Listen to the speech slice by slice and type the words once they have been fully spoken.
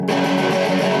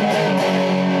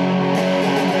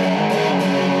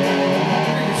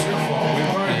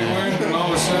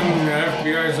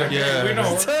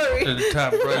It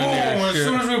tapped right in there. As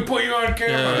soon as we put you on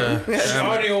camera, the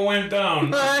audio went down.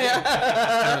 Then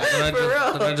I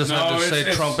just had to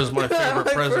say Trump is my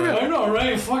favorite president. I know,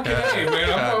 right? Fucking hey, man.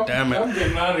 God damn it. I'm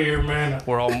getting out of here, man.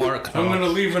 We're all marked now. I'm gonna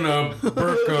leave in a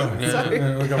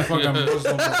burqa. Like a fucking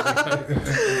Muslim.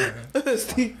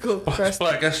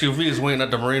 Black SUV is waiting at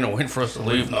the marina, waiting for us to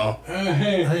leave now.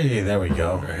 Hey, there we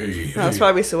go. That's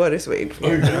probably what it's waiting for.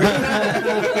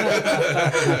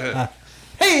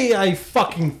 Hey, I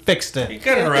fucking fixed You it.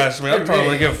 can't harass me. I'll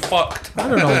probably get fucked. I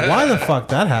don't know why the fuck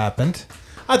that happened.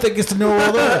 I think it's the New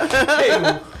World Order.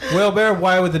 Hey, Wilbur,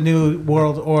 why would the New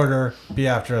World Order be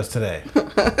after us today?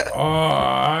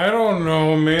 I don't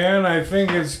know, man. I think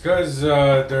it's because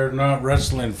they're not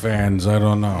wrestling fans. I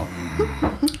don't know.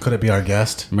 Could it be our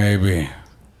guest? Maybe.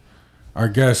 Our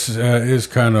guest is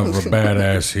kind of a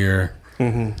badass here.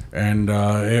 And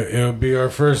it'll be our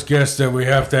first guest that we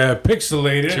have to have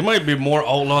pixelated. She might be more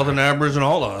outlaw than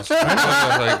Aboriginal Outlaws.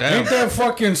 Like, damn. Ain't that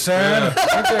fucking sad? Ain't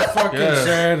that fucking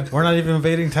sad? We're not even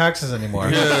evading taxes anymore.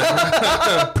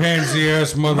 Pansy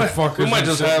ass motherfuckers. We might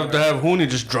just have to have Hooney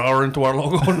just draw her into our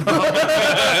logo.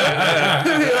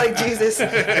 Like Jesus.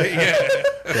 The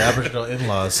Aboriginal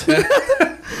in-laws.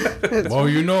 Well,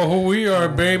 you know who we are,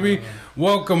 baby.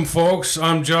 Welcome, folks.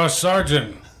 I'm Josh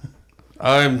Sargent.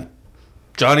 I'm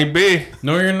Johnny B.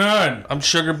 No, you're not. I'm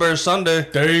Sugar Bear Sunday.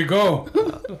 There you go.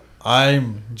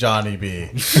 I'm Johnny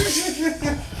B.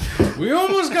 We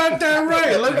almost got that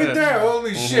right. Look at that.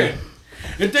 Holy shit.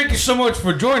 And thank you so much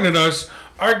for joining us.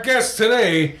 Our guest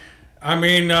today, I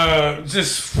mean,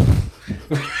 just... What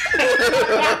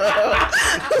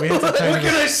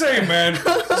can I say, man?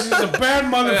 She's a bad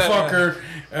motherfucker.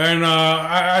 And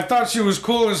I thought she was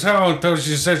cool as hell until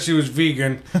she said she was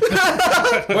vegan.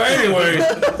 But anyway,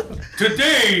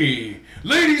 today,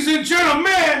 ladies and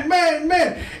gentlemen,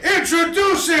 men,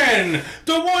 introducing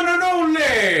the one and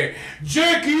only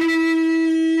Jackie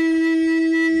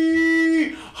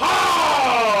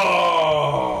Hall.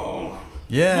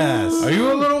 Yes. Are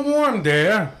you a little warm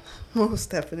there? Most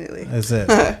definitely. That's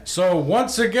it. So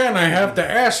once again, I have to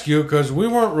ask you, because we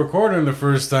weren't recording the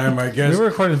first time, I guess. We were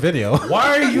recording video.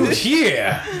 Why are you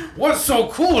here? What's so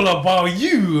cool about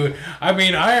you? I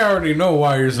mean, I already know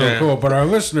why you're so cool, but our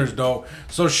listeners don't.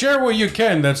 So share what you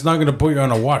can that's not going to put you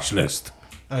on a watch list.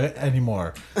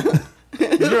 Anymore.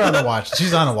 You're on a watch.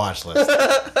 She's on a watch list.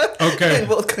 Okay. In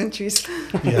both countries.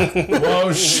 Yeah.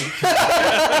 Well, share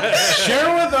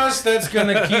with us that's going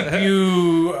to keep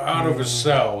you out of a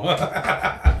cell.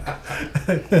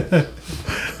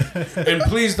 And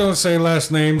please don't say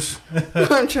last names.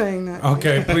 I'm trying not.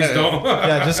 Okay, please don't.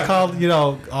 Yeah, just call,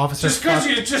 officer. Just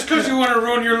because you want to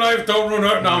ruin your life, don't ruin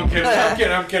it. No, I'm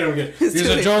kidding. These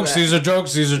are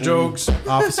jokes.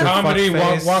 Officer Comedy,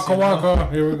 Fuckface, waka.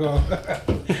 Here we go.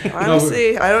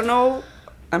 Honestly, I don't know.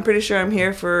 I'm pretty sure I'm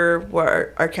here for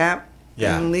our camp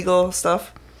and legal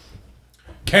stuff.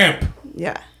 Camp.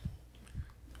 Yeah.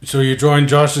 So you joined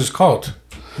Josh's cult.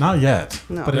 Not yet.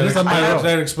 No. But it is on my road.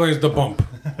 That explains the bump.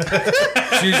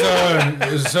 She's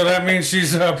so that means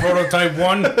she's prototype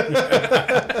 1. No.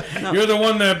 You're the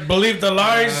one that believed the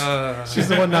lies. She's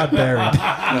the one not buried.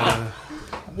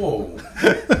 Whoa.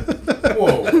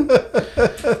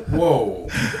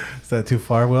 Is that too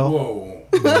far, Will? Whoa.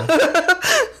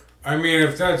 I mean,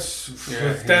 if that's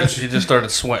He just started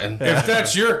sweating. if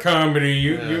that's your comedy,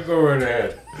 you go right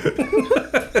ahead.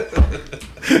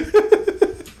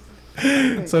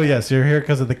 So yes, you're here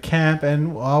because of the camp,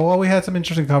 and we had some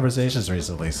interesting conversations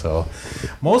recently. So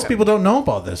most people don't know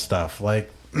about this stuff.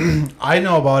 Like I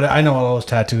know about it. I know what all those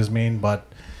tattoos mean, but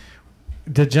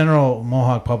the general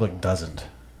Mohawk public doesn't.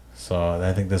 So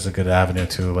I think this is a good avenue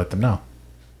to let them know.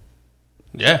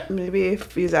 Yeah. Maybe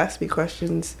if you ask me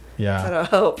questions, that'll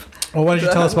help. Well, why don't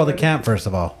you tell us about the camp first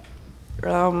of all?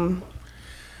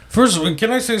 First,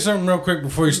 can I say something real quick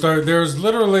before you start? There's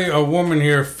literally a woman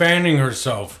here fanning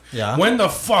herself. Yeah. When the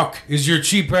fuck is your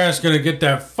cheap ass gonna get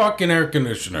that fucking air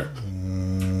conditioner?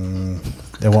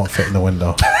 It won't fit in the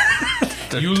window.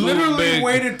 You literally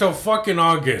waited till fucking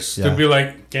August to be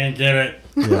like, can't get it.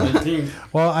 Yeah.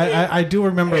 Well, I do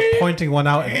remember pointing one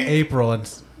out in April and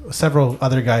several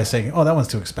other guys saying, "Oh, that one's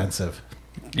too expensive."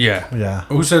 Yeah. Yeah.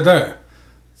 Who said that?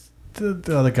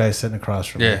 The other guy sitting across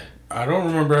from me. Yeah. I don't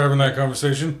remember having that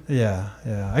conversation. Yeah.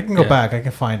 I can go back. I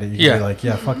can find it. You can be like,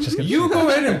 yeah, fuck, just get You go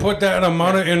ahead and put that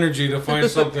amount of energy to find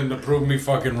something to prove me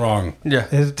fucking wrong. Yeah.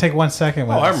 It'll take 1 second.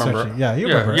 When I it's remember searching. it. Yeah, you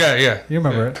remember it. Yeah. You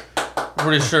remember it.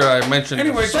 Pretty sure I mentioned.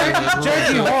 Anyway,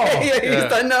 Jackie Hall. Yeah, he's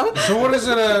done now. So what is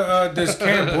it? This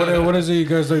camp? What is it? You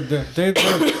guys like? They're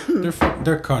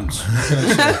cunts. What can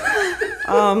I say?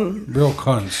 Real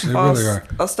cunts. They really are.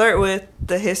 I'll start with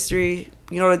the history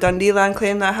the Dundee land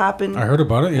claim that happened. I heard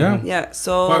about it. Yeah. Yeah.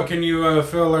 So. But can you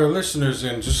fill our listeners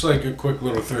in just like a quick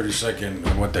little 30-second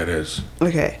on what that is?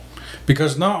 Okay.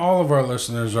 Because not all of our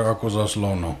listeners are Outlaws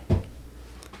Lono.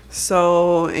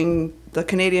 So in the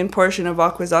Canadian portion of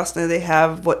Akwesasne, they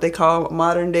have what they call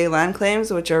modern day land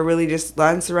claims, which are really just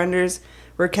land surrenders,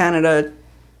 where Canada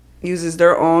uses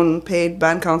their own paid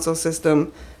band council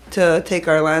system to take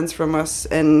our lands from us,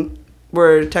 and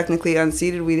we're technically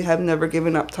unceded. We have never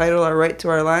given up title or right to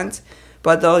our lands,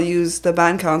 but they'll use the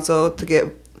band council to get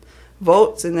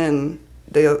votes, and then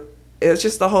it's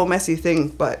just a whole messy thing.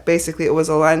 But basically it was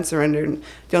a land surrender, and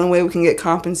the only way we can get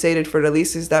compensated for the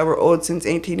leases that were owed since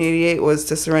 1888 was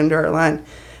to surrender our land.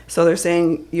 So they're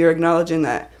saying you're acknowledging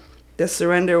that the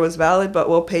surrender was valid, but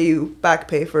we'll pay you back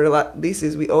pay for the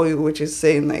leases we owe you, which is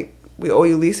saying like we owe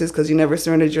you leases because you never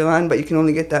surrendered your land, but you can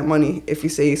only get that money if you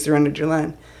say you surrendered your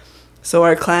land. So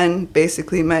our clan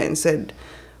basically met and said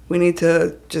we need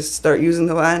to just start using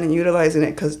the land and utilizing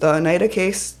it, because the Oneida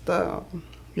case, in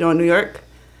New York,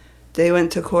 they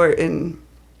went to court and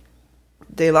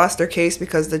they lost their case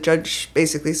because the judge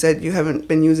basically said you haven't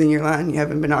been using your land, you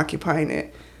haven't been occupying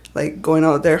it, like going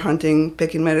out there hunting,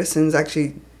 picking medicines,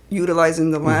 actually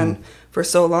utilizing the land for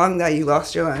so long that you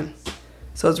lost your land.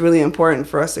 So it's really important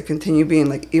for us to continue being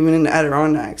like, even in the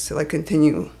Adirondacks, to like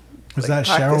continue. Was like, that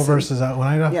Cheryl practicing. versus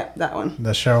Oneida? Yeah, that one.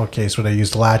 The Cheryl case where they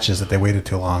used latches that they waited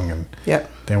too long and Yeah.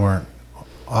 they weren't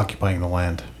occupying the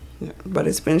land. Yeah, but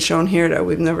it's been shown here that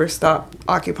we've never stopped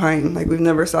occupying, like we've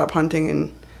never stopped hunting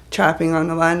and trapping on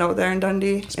the land out there in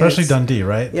Dundee. Especially Dundee,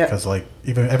 right? Yeah. Because like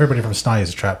even everybody from Snai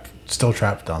is still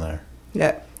trapped down there.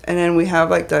 Yeah, and then we have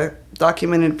like the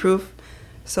documented proof.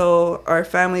 So our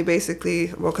family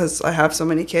basically, well, because I have so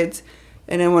many kids,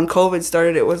 and then when COVID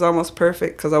started, it was almost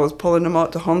perfect because I was pulling them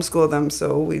out to homeschool them.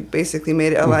 So we basically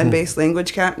made it a land-based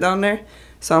language camp down there.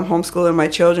 So I'm homeschooling my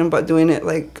children, but doing it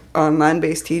like on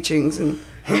land-based teachings and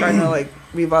trying to like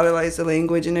revitalize the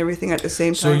language and everything at the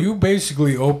same time. So you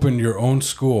basically opened your own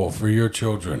school for your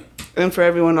children. And for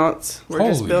everyone else. We're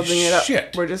just Holy building it up.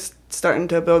 shit. We're just starting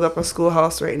to build up a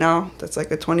schoolhouse right now. That's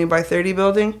like a 20 by 30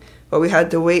 building. But we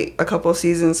had to wait a couple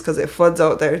seasons because it floods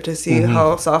out there to see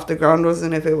how soft the ground was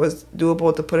and if it was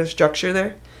doable to put a structure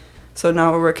there. So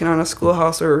now we're working on a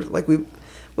schoolhouse where like we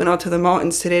went out to the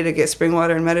mountains today to get spring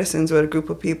water and medicines with a group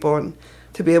of people, and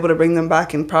to be able to bring them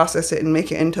back and process it and make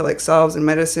it into like salves and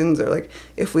medicines, or like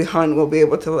if we hunt, we'll be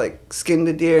able to like skin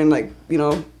the deer and like,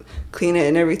 clean it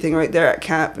and everything right there at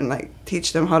camp, and like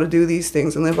teach them how to do these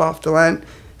things and live off the land,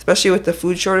 especially with the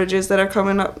food shortages that are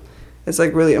coming up. It's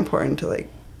like really important to like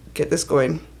get this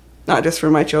going, not just for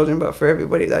my children, but for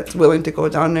everybody that's willing to go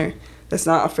down there, that's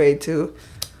not afraid to.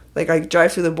 Like I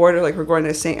drive through the border like we're going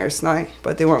to St. or Snai,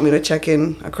 but they want me to check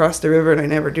in across the river and I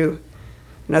never do.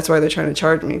 And that's why they're trying to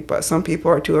charge me. But some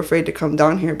people are too afraid to come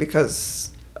down here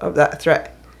because of that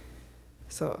threat.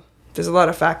 So there's a lot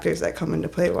of factors that come into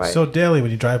play. Why? So daily,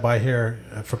 when you drive by here,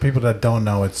 for people that don't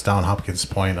know, it's down Hopkins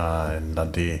Point in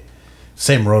Dundee.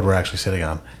 Same road we're actually sitting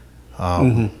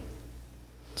on.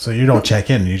 So you don't check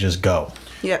in, you just go.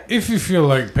 Yeah. If you feel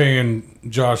like paying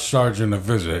Josh Sargent a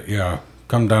visit,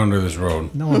 come down to this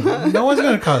road. No one's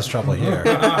going to cause trouble here.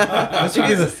 Let's give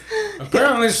you the-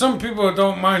 Apparently, some people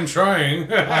don't mind trying.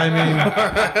 I mean,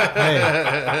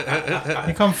 hey,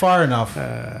 you come far enough.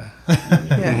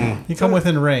 Yeah. You come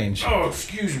within range. Oh,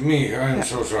 excuse me. I'm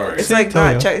so sorry. It's like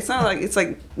tell you. it's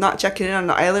like not checking in on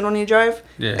the island when you drive.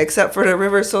 Yeah. Except for the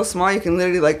river is so small, you can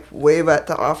literally like wave at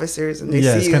the officers and they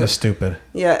Yeah, see it's you. kind of stupid.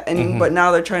 Yeah, and but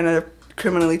now they're trying to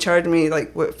criminally charge me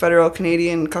like with Federal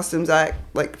Canadian Customs Act,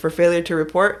 like for failure to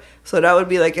report. So that would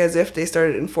be like as if they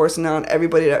started enforcing it on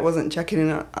everybody that wasn't checking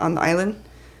in on the island.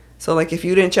 So like if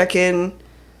you didn't check in,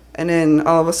 and then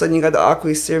all of a sudden you got the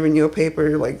Aquis serving you a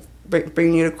paper like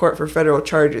bringing you to court for federal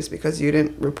charges because you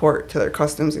didn't report to their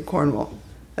customs in Cornwall.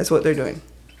 That's what they're doing.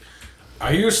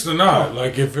 I used to not.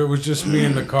 Like, if it was just me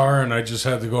in the car and I just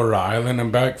had to go to the island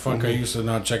and back, I used to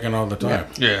not check in all the time.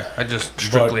 Yeah, I just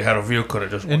strictly had a view. Could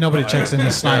have just. And nobody checks in the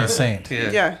Snai Saint.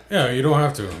 Yeah. Yeah, you don't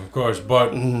have to, of course.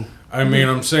 But, I mean,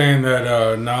 I'm saying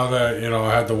that now that,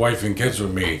 I had the wife and kids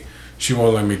with me, she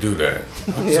won't let me do that.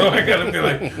 So I gotta be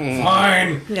like,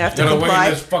 fine. You have to gotta comply. wait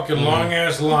in this fucking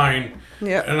long-ass line.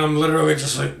 Yeah. And I'm literally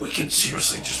just like, we can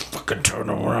seriously just fucking turn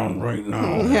around right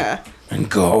now. Yeah. And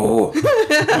go.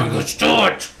 Like, let's do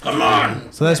it. Come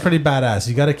on. So that's pretty badass.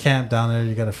 You got to camp down there.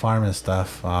 You got to farm and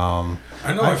stuff. I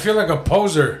know. I feel like a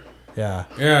poser. Yeah.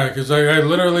 Yeah, because I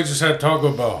literally just had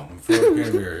Taco Bell before I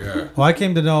came here. Yeah. Well, I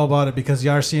came to know about it because the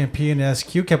RCMP and the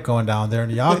SQ kept going down there in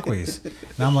the Aquis. And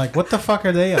I'm like, what the fuck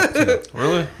are they up to?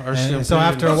 Really? And so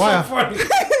after a while, So funny.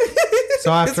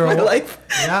 so after It's a my while, life.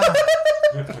 yeah.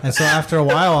 And so after a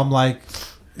while, I'm like,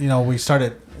 we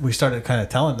started kind of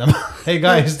telling them, hey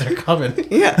guys, they're coming.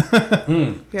 Yeah.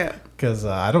 Yeah. Because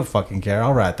I don't fucking care.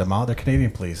 I'll rat them out. They're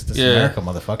Canadian police. This is Yeah. America,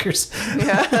 motherfuckers.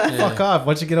 Yeah. Fuck off.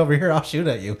 Once you get over here, I'll shoot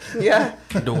at you. Yeah.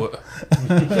 Do it.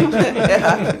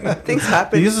 Yeah. Things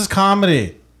happen. This is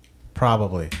comedy.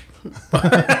 Probably.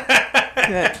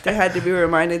 Yeah, they had to be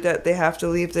reminded that they have to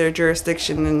leave their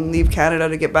jurisdiction and leave Canada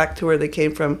to get back to where they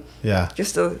came from. Yeah.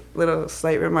 Just a little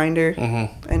slight reminder.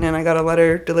 And then I got a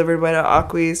letter delivered by the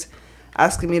Aquis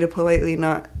asking me to politely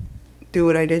not do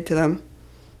what I did to them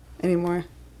anymore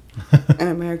in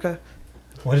America.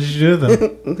 What did you do to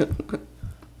them?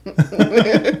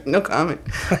 No comment.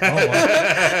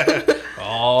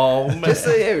 Oh, man. Just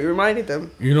so yeah, we reminded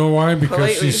them. You know why? Because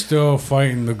Politely. she's still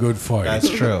fighting the good fight. That's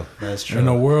true. That's In a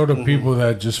true. world of people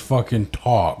that just fucking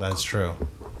talk. That's true.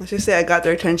 Let's just say I got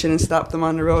their attention and stopped them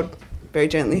on the road very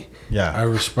gently. I Yeah.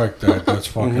 respect that. That's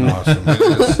fucking awesome.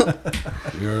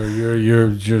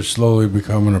 You're slowly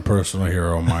becoming a personal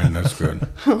hero of mine. That's good.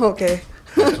 Okay.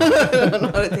 I don't know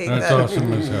how to take That's that.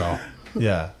 awesome as hell.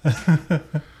 Yeah.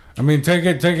 I mean, take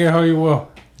it how you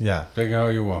will. Yeah. Take it how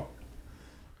you will.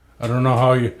 I don't know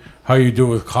how you do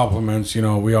with compliments.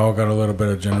 We all got a little bit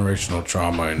of generational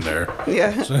trauma in there.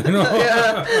 Yeah. So,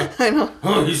 Yeah. I know.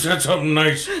 oh, he said something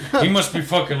nice. He must be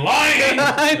fucking lying.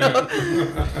 I know.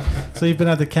 So you've been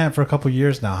at the camp for a couple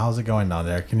years now. How's it going down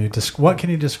there? What can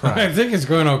you I describe? think it's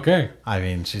going okay. I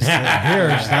mean, she's sitting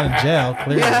here. She's not in jail,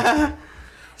 clearly. Yeah.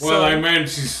 Well, I mean,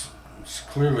 she's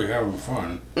clearly having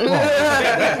fun.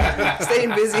 Staying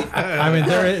busy. I mean,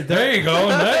 There you go.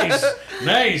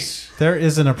 Nice. there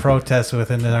isn't a protest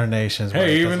within our nations. where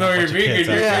Hey, it even doesn't though have you're a bunch of vegan, kids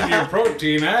you're out getting your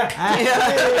protein, huh?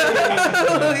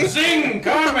 Yeah. Sing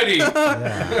comedy.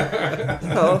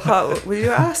 Oh, how, will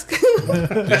you ask? Did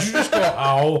you just go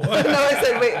ow? No, I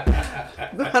said, wait.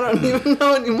 I don't even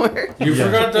know anymore. You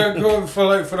forgot to go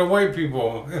for the white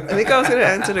people. I think I was going to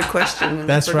answer the question. And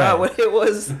That's I forgot right. what it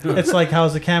was. It's like,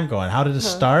 how's the camp going? How did it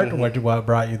start? Mm-hmm. What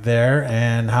brought you there?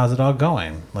 And how's it all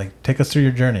going? Like, take us through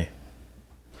your journey.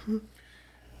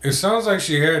 It sounds like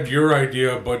she had your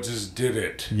idea, but just did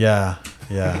it. Yeah,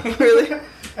 yeah. Really?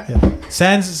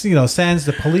 Sans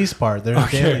the police part. There's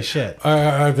daily shit.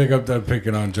 I think I'm done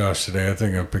picking on Josh today. I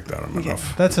think I picked on him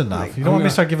enough. That's enough. You don't want me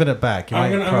to start giving it back. You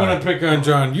I'm might gonna cry. pick on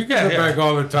John. You give it back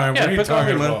all the time. Yeah, what are you pick on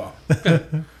talking me, man.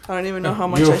 about? I don't even know how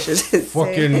much You I should say.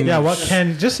 fucking-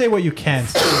 Yeah, just say what you can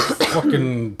say.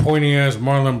 Fucking pointy ass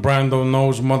Marlon Brando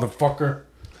nose motherfucker.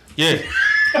 Yeah.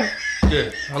 Yeah.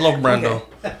 I love Brando.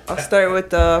 I'll start with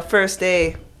the first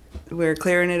day. We were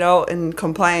clearing it out, and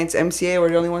compliance MCA were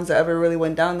the only ones that ever really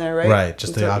went down there, right? Right,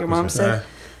 just That's the what your mom Aquas, said.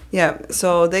 Yeah,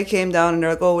 so they came down and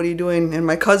they're like, "Oh, what are you doing?" And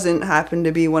my cousin happened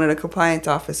to be one of the compliance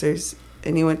officers,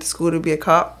 and he went to school to be a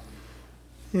cop.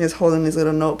 He was holding his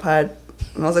little notepad,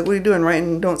 and I was like, "What are you doing?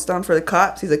 Writing don't stand for the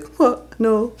cops?" He's like, "What?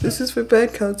 No, this is for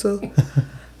bad counsel."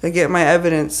 I get my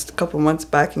evidence a couple months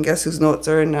back, and guess whose notes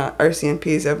are in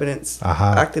RCMP's evidence,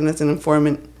 acting as an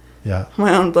informant. Yeah,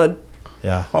 My own blood.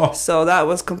 yeah. So that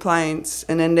was compliance.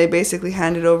 And then they basically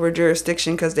handed over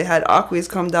jurisdiction because they had Aquis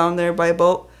come down there by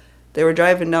boat. They were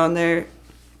driving down there.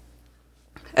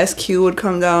 SQ would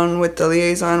come down with the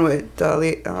liaison with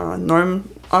Norm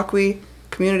Aqui,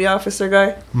 community officer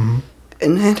guy. Mm-hmm.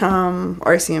 And then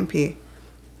RCMP.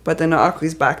 But then the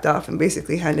Aquis backed off and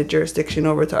basically handed jurisdiction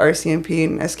over to RCMP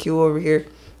and SQ over here.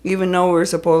 Even though we were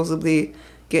supposedly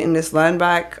getting this land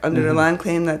back under the land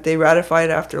claim that they ratified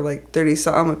after like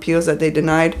 30-something appeals that they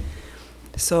denied.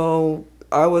 So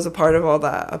I was a part of all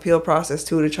that appeal process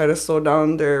too to try to slow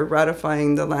down their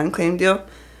ratifying the land claim deal.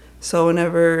 So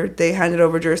whenever they handed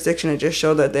over jurisdiction, it just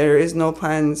showed that there is no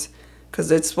plans because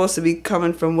it's supposed to be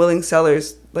coming from willing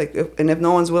sellers. Like, if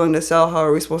no one's willing to sell, how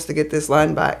are we supposed to get this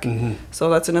land back? So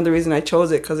that's another reason I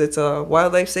chose it, because it's a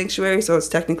wildlife sanctuary, so it's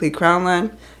technically crown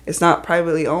land. It's not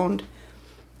privately owned.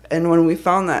 And when we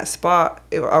found that spot,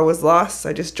 I was lost.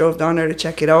 I just drove down there to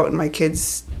check it out, and my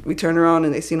kids, we turned around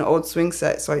and they seen an old swing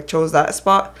set, so I chose that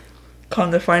spot.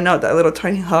 Come to find out, that little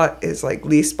tiny hut is like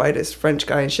leased by this French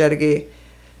guy in Chateauguay.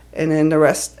 And then the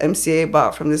rest MCA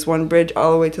bought from this one bridge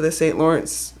all the way to the St.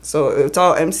 Lawrence. So it's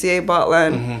all MCA bought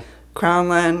land, crown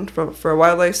land for a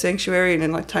wildlife sanctuary, and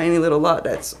then like tiny little lot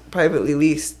that's privately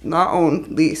leased, not owned,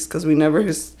 leased, because we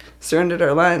never surrendered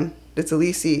our land. It's a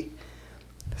leasee.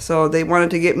 So they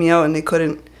wanted to get me out and they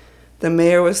couldn't. The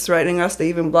mayor was threatening us. They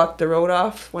even blocked the road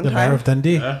off one The time. mayor of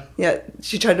Dundee. Yeah,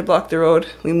 she tried to block the road.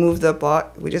 We moved the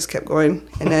block. We just kept going.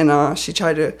 And then she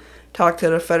tried to talk to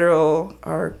the federal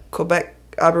or Quebec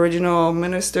Aboriginal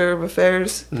Minister of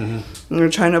Affairs. And we were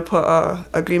trying to put an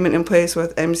agreement in place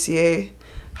with MCA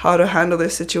how to handle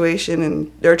this situation,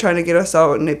 and they're trying to get us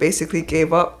out, and they basically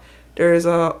gave up. There's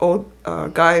a old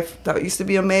guy that used to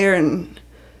be a mayor in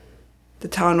the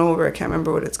town over. I can't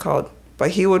remember what it's called,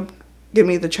 but he would give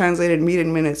me the translated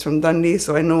meeting minutes from Dundee,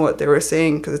 so I know what they were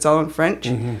saying because it's all in French.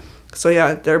 So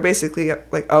yeah, they're basically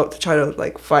like out to try to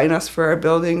like fine us for our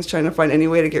buildings, trying to find any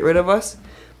way to get rid of us.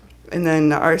 And then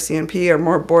the RCMP are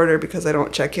more border because I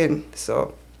don't check in.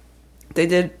 So they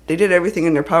did everything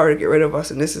in their power to get rid of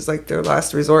us, and this is like their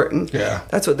last resort. And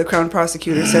that's what the Crown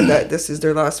prosecutor said, that this is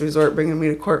their last resort, bringing me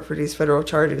to court for these federal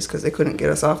charges because they couldn't get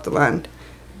us off the land.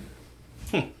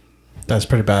 That's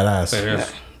pretty badass. Yeah.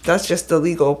 That's just the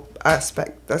legal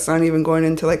aspect. That's not even going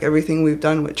into like everything we've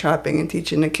done with trapping and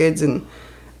teaching the kids and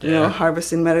you know,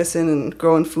 harvesting medicine and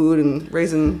growing food and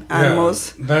raising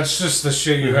animals. Yeah, that's just the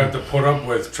shit you have to put up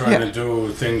with trying to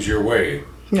do things your way.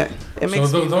 Yeah. It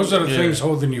makes those are the things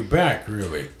holding you back,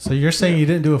 really. So you're saying you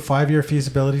didn't do a 5-year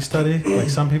feasibility study like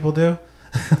some people do?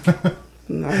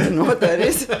 No, I don't know what that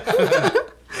is.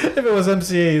 If it was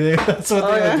MCA, that's what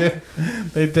they would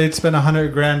do. They'd spend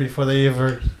 $100,000 before they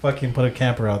ever fucking put a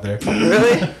camper out there.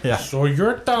 Really? Yeah. So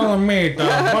you're telling me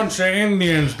that a bunch of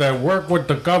Indians that work with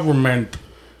the government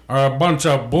are a bunch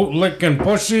of bootlicking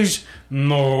pussies?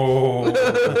 No.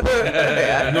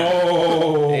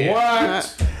 No.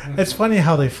 What? It's funny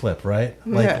how they flip, right?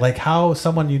 Like how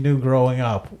someone you knew growing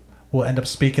up will end up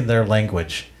speaking their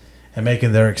language and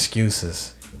making their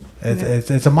excuses.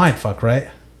 It's a mind fuck, right?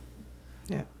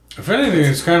 Yeah. If anything,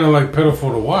 it's kind of like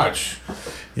pitiful to watch.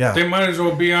 Yeah. They might as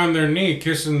well be on their knee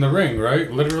kissing the ring,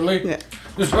 right? Literally. Yeah.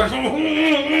 Just like,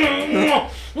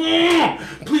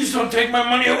 please don't take my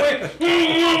money away.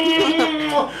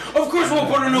 Of course we'll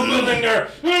put a new building there.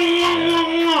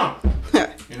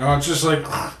 You know, it's just like,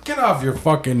 get off your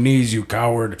fucking knees, you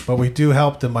coward. But we do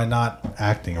help them by not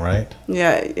acting, right?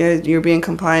 Yeah, you're being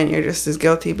compliant. You're just as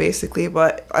guilty, basically.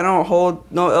 But I don't hold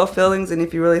no ill feelings. And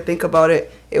if you really think about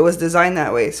it, it was designed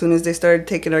that way. As soon as they started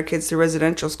taking our kids to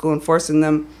residential school and forcing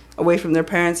them away from their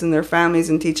parents and their families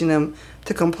and teaching them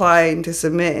to comply and to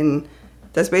submit, and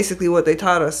that's basically what they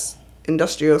taught us,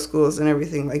 industrial schools and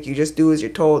everything. Like, you just do as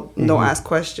you're told, and don't ask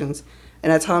questions.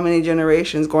 And that's how many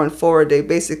generations going forward, they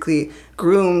basically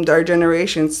groomed our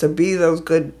generations to be those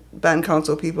good band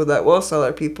council people that will sell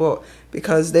our people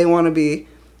because they want to be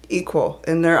equal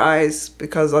in their eyes,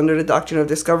 because under the doctrine of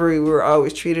discovery, we were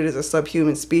always treated as a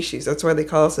subhuman species. That's why they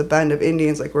call us a band of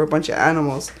Indians, like we're a bunch of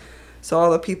animals. So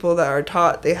all the people that are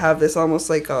taught, they have this almost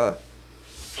like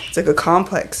it's like a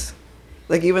complex.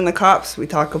 Like even the cops, we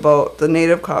talk about the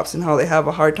native cops and how they have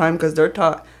a hard time because they're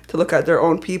taught to look at their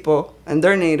own people and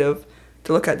they're native,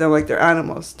 to look at them like they're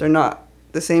animals. They're not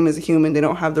the same as a human. They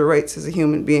don't have the rights as a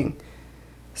human being.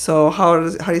 So how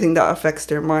do you think that affects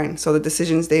their mind? So the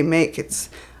decisions they make, it's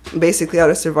basically out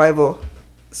of survival.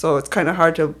 So it's kind of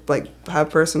hard to like have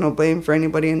personal blame for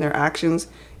anybody in their actions.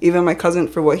 Even my cousin,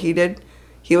 for what he did,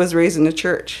 he was raised in the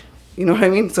church. You know what I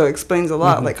mean? So it explains a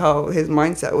lot, like how his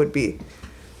mindset would be.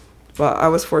 But I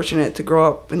was fortunate to grow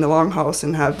up in the Longhouse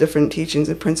and have different teachings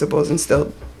and principles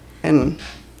instilled, and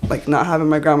like not having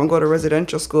my grandma go to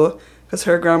residential school because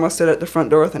her grandma stood at the front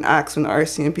door with an axe when the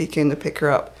RCMP came to pick her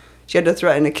up. She had to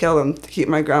threaten to kill them to keep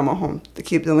my grandma home, to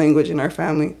keep the language in our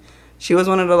family. She was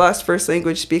one of the last first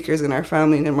language speakers in our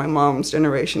family, and then my mom's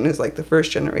generation is like the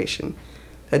first generation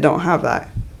that don't have that.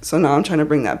 So now I'm trying to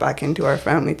bring that back into our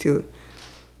family too.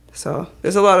 So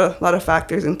there's a lot of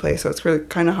factors in play. So it's really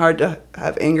kind of hard to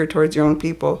have anger towards your own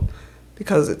people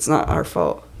because it's not our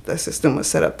fault. The system was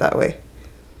set up that way.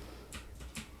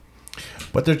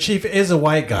 But their chief is a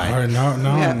white guy. All right,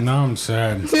 now I'm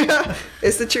sad. Yeah,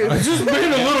 it's the truth. I just made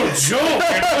a little joke.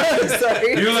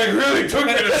 Sorry. You like really took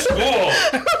me to school.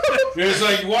 It's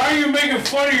like, why are you making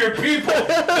fun of your people?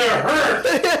 They're hurt.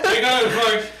 They gotta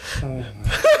like.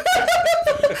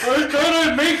 I'm trying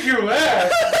to make you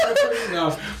laugh.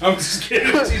 No, I'm just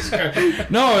kidding.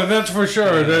 No, that's for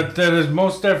sure. That is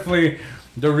most definitely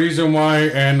the reason why.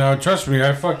 And trust me,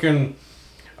 I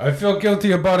feel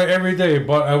guilty about it every day.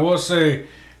 But I will say,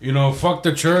 you know, fuck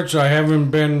the church. I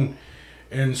haven't been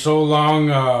in so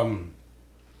long.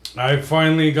 I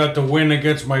finally got the win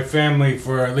against my family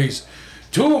for at least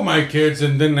 2 of my kids,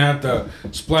 and didn't have to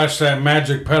splash that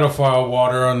magic pedophile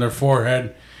water on their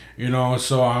forehead. You know,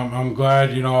 so I'm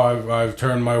glad, you know, I've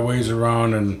turned my ways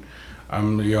around, and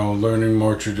I'm, you know, learning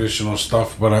more traditional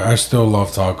stuff, but I still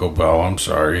love Taco Bell. I'm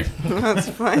sorry. That's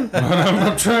fine. But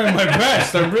I'm trying my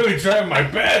best. I'm really trying my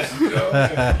best. You know?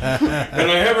 And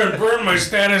I haven't burned my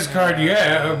status card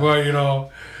yet, but, you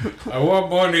know, I want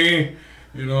money.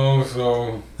 You know,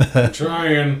 so I'm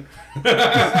trying.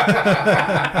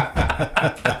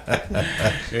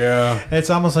 Yeah. It's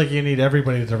almost like you need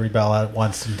everybody to rebel at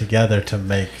once and together to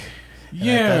make.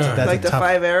 Yeah. That's like a the tough,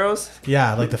 5 arrows.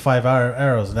 Yeah, like the 5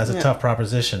 arrows, and that's a Yeah. tough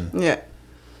proposition. Yeah.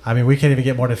 I mean, we can't even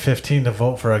get more than 15 to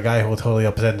vote for a guy who will totally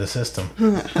upend the system.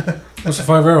 What's the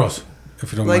 5 arrows?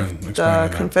 If you don't Like mind the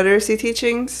explaining that. Confederacy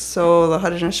teachings. So the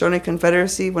Haudenosaunee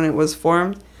Confederacy, when it was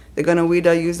formed, the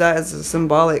Gunawida used that as a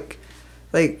symbolic.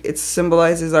 Like, it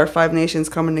symbolizes our 5 nations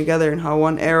coming together and how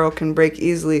one arrow can break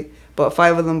easily, but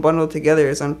 5 of them bundled together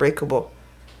is unbreakable.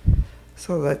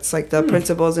 So that's like the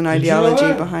principles and Did you know ideology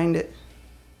that? behind it.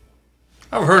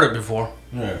 I've heard it before.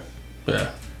 Yeah.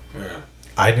 Yeah. Yeah.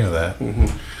 I knew that.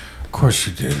 Of course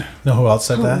you did. Know who else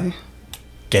said that? Holy.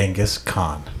 Genghis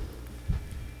Khan.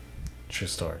 True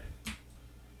story.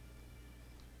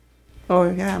 Oh,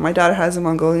 yeah. My daughter has a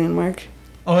Mongolian mark.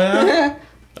 Oh, yeah?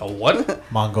 A what?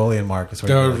 Mongolian mark is That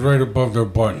where was right above their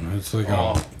button. It's like,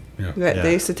 Oh. yeah. Yeah, Yeah.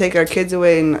 They used to take our kids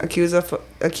away and accuse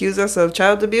us of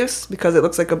child abuse because it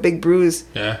looks like a big bruise,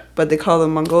 Yeah. but they call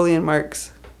them Mongolian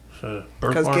marks. So,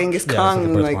 Because birthmark? Genghis Yeah, it's Khan, like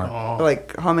a like, birthmark.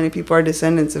 like how many people are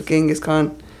descendants of Genghis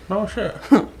Khan? No shit.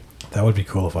 That would be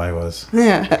cool if I was.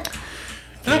 Yeah.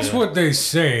 That's what they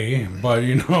say, but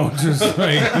you know, just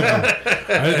like,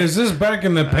 is this back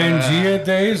in the Pangea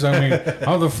days? I mean,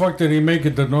 how the fuck did he make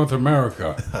it to North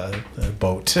America? A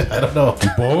boat. I don't know.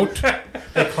 Boat?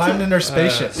 They climbed in their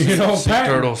spaceships. You know, Sea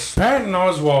turtles. Patton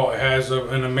Oswalt has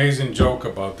an amazing joke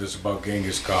about this, about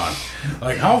Genghis Khan.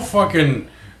 Like, how fucking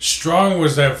strong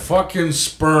was that fucking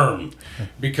sperm?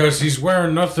 Because he's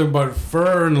wearing nothing but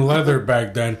fur and leather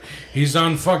back then. He's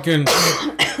on fucking,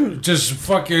 just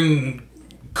fucking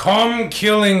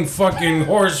cum-killing fucking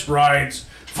horse rides,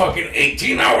 fucking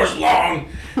 18 hours long.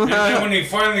 And then when he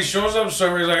finally shows up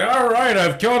somewhere, he's like, all right,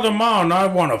 I've killed them all, and I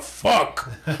want to fuck.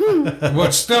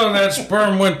 But still, that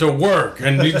sperm went to work,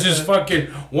 and he just fucking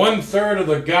 1/3 of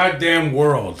the goddamn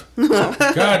world.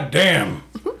 Goddamn.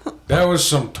 That was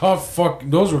some tough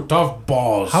those were tough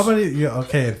balls. How many? Yeah,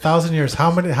 okay, 1,000 years.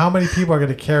 How many people are going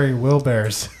to carry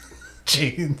Wilbur's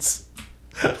jeans?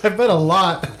 I bet a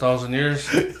lot. 1,000 years?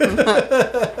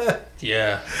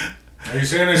 Yeah. Are you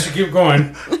saying I should keep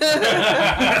going? You're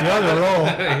on the roll.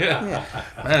 Yeah.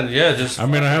 Man, yeah, just I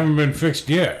mean, I haven't been fixed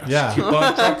yet. Yeah. keep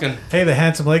on trucking. Hey, the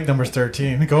handsome leg number's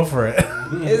 13. Go for it.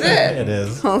 Is it? It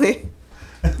is. Only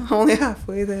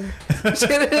halfway there. It's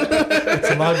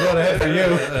a lot going ahead for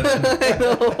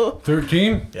you.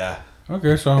 13? Yeah.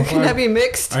 Okay, so I'm Can that fine. be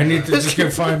mixed? I need to just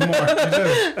get 5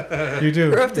 more. You do.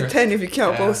 We're up to 10 if you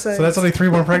count both sides. So that's only 3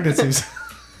 more pregnancies.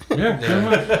 Yeah, pretty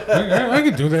much. I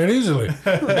can do that easily. No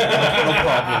problem,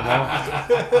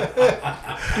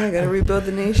 I gotta rebuild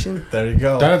the nation. There you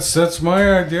go. That's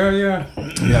my idea, yeah.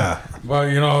 Yeah.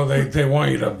 But, you know, they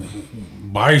want you to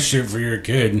buy shit for your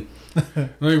kid.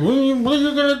 Like, what are you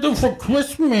going to do for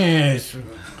Christmas?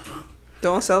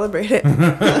 Don't celebrate it.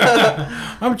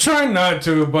 I'm trying not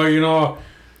to, but, you know,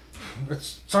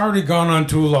 it's already gone on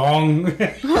too long.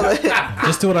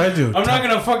 Just do what I do. I'm not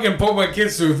gonna fucking put my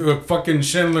kids through a fucking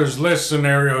Schindler's List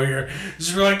scenario here.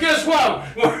 Just be like, guess what?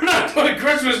 We're not doing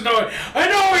Christmas. No, I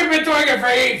know we've been doing it for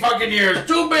 8 fucking years.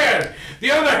 Too bad.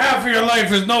 The other half of your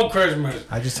life is no Christmas.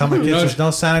 I just tell my kids there's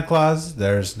no Santa Claus,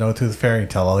 there's no Tooth Fairy.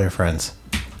 Tell all your friends.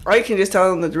 Or you can just tell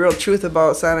them the real truth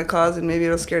about Santa Claus and maybe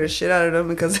it'll scare the shit out of them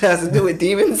because it has to do with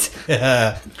demons.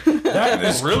 Yeah. That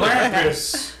is Really?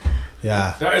 Krampus.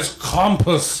 Yeah. That is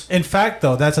Krampus. In fact,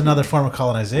 though, that's another form of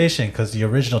colonization because the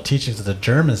original teachings of the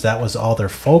Germans, that was all their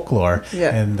folklore. Yeah.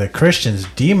 And the Christians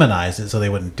demonized it so they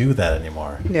wouldn't do that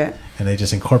anymore. Yeah. And they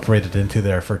just incorporated it into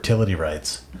their fertility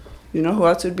rites. You know who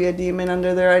else would be a demon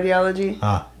under their ideology?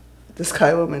 Ah, The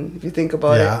Sky Woman, if you think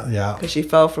about yeah, it. yeah. Because she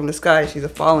fell from the sky. She's a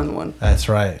fallen one. That's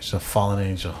right. She's a fallen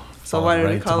angel. So Fallen why do right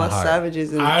they into call my us heart.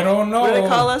 savages? And, I don't know. what do they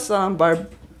call us?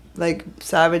 Like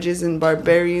savages and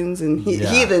barbarians and Yeah.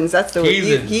 heathens. That's the word.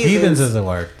 Heathens. Heathens is the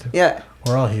word. Yeah.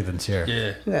 We're all heathens here.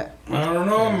 Yeah. Yeah. I don't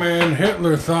know, man.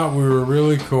 Hitler thought we were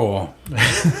really cool.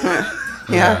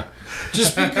 Yeah.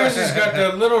 Just because he's got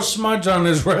that little smudge on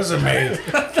his resume,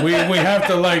 we have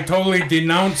to like totally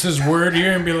denounce his word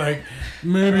here and be like,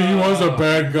 maybe he was a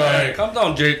bad Hey, guy. calm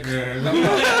down, Jake. Bring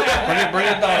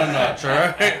it down a notch, all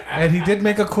right? And he did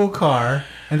make a cool car,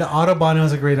 and the Autobahn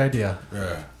was a great idea.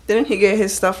 Yeah. Didn't he get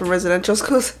his stuff from residential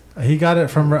schools? He got it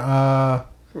from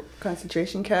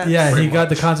concentration camps. Yeah, he Pretty got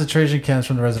the much. concentration camps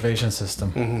from the reservation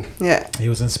system. Yeah. He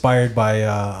was inspired by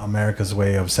America's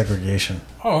way of segregation.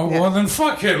 Oh, Yeah. well then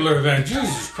fuck Hitler then.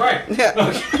 Jesus Christ. Yeah.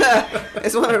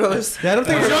 It's one of those. Yeah, I don't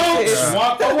think Jokes.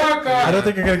 Waka waka. I don't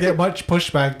think you're gonna get much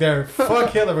pushback there.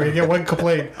 Fuck Hitler. We're gonna get one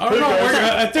complaint. I don't know.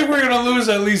 I think we're gonna lose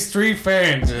at least 3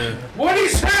 fans. What do you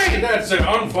say? That's it.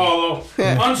 Unfollow,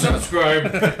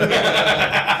 unsubscribe.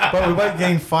 But we might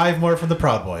gain 5 more from the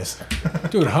Proud Boys.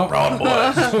 Dude, how Proud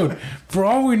Boys? Dude, for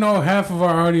all we know, half of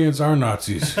our audience are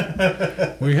Nazis.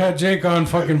 We had Jake on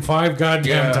fucking 5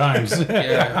 goddamn times.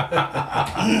 Yeah.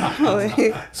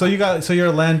 So you're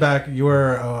a land back. You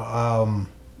were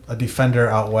a defender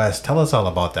out west. Tell us all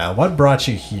about that. What brought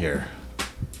you here?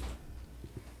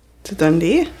 To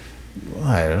Dundee?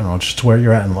 I don't know, just where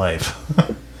you're at in life.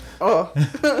 Oh.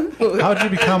 How'd you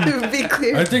become? To be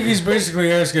clear. I think he's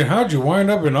basically asking, how'd you wind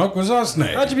up in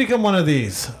Akwesasne? How'd you become one of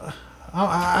these?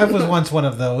 I was once one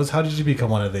of those. How did you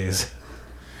become one of these?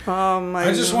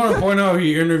 I just want to point out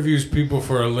he interviews people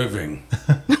for a living.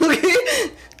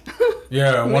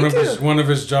 Yeah, one of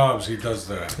his jobs he does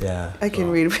that. Yeah. I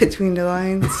can read between the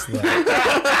lines.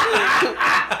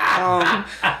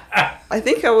 I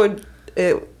think it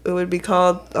would be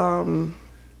called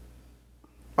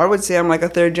I would say I'm like a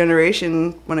 3rd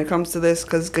generation when it comes to this,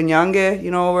 because Ganyange, you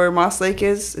know where Moss Lake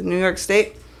is in New York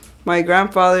State? My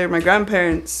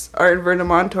grandparents, Art and Verna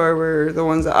Montour, were the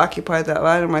ones that occupied that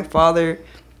land, and my father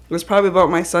was probably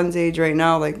about my son's age right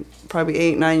now, like probably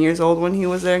 8, 9 years old when he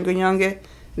was there in Ganyange.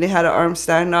 And they had an armed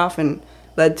standoff and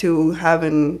led to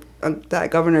having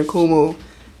that Governor Kumu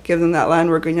give them that land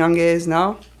where Ganyange is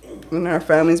now. And our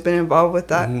family's been involved with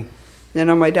that. Mm-hmm. Then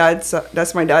on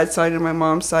that's my dad's side, and my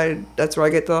mom's side, that's where I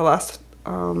get the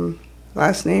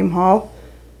last name, Hall.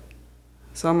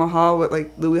 So I'm a Hall with,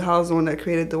 like, Louis Hall's the one that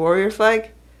created the warrior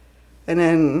flag. And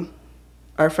then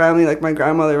our family, like my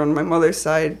grandmother on my mother's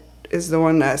side, is the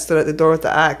one that stood at the door with the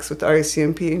axe with the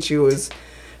RCMP, and she was...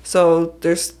 So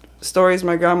there's stories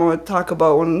my grandma would talk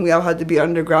about when we all had to be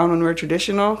underground when we were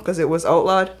traditional, because it was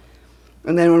outlawed.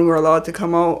 And then when we were allowed to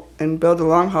come out and build a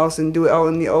longhouse and do it out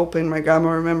in the open, my grandma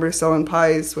remembers selling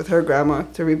pies with her grandma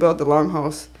to rebuild the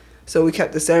longhouse. So we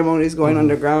kept the ceremonies going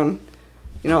underground.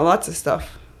 You know, lots of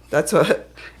stuff. That's what...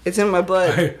 It's in my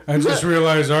blood. I just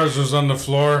realized ours was on the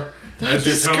floor as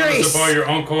you're telling us Disgrace. about your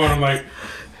uncle, and I'm like,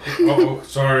 oh,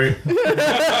 sorry.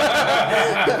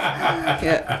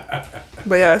 Yeah.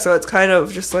 But yeah, so it's kind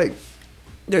of just like,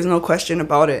 there's no question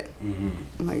about it.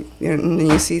 Like, you know, and then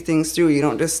you see things through. You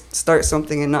don't just start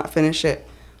something and not finish it.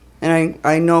 And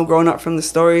I know growing up from the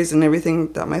stories and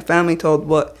everything that my family told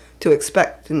what to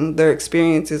expect and their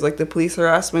experiences, like the police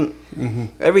harassment,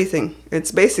 everything.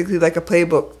 It's basically like a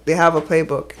playbook. They have a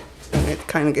playbook. And it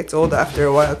kind of gets old after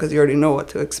a while because you already know what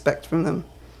to expect from them.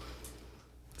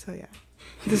 So yeah.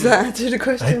 Does that answer the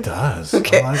question? It does.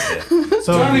 Okay. I like it.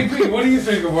 So Johnny P, what do you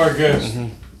think of our guest?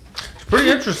 It's pretty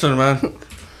interesting, man.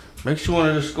 Makes you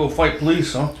want to just go fight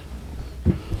police, huh?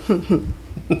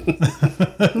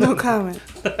 No comment.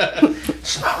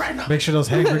 It's not right now. make sure those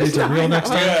hand grenades are real next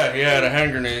time. Yeah, the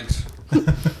hand grenades.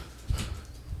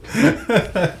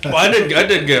 Well, I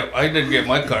did get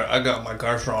my car. I got my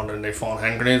car surrounded and they found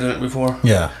hand grenades in it before.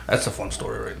 Yeah. That's a fun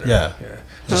story right there. Yeah.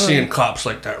 Just seeing cops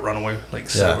like that run away, like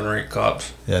 7 or 8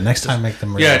 cops. Yeah. Next time, make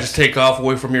them real. Yeah, just take off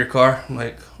away from your car. I'm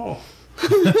like, I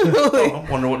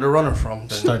wonder what they're running from.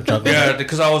 Then, Start juggling. yeah,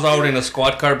 because I was out in a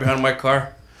squad car behind my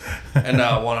car. And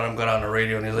one of them got on the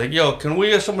radio and he's like, yo, can we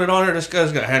get somebody on here? This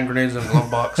guy's got hand grenades in a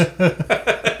glove box.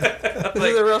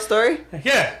 This is a real story?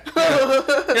 Yeah.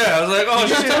 I was like, oh Did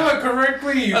you shit. tell it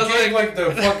correctly? You I was gave like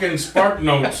the fucking spark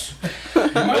notes. I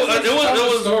think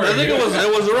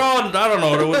it was around, I don't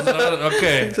know, there was,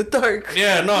 okay. It's a dark.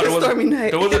 Yeah, no, stormy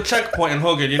night. there was a checkpoint in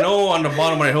Hogan. You know, on the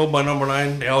bottom of the hill by number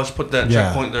 9, they always put that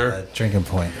checkpoint there. That drinking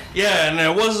point. Yeah, and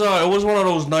it was one of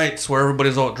those nights where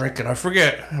everybody's out drinking. I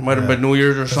forget, it might have been New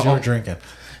Year's or 'Cause you were something. drinking.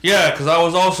 Yeah, because I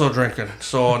was also drinking.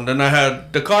 So, and then I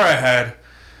had the car I had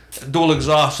dual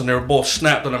exhaust, and they were both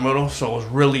snapped in the middle, so it was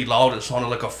really loud. It sounded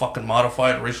like a fucking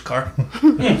modified race car.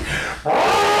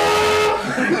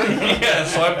 Yeah,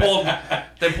 so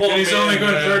they pulled He's me only in,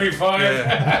 going 35.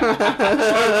 Yeah. So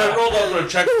I rolled up to a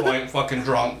checkpoint, fucking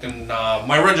drunk, and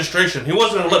my registration, he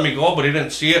wasn't gonna let me go, but he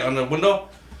didn't see it on the window.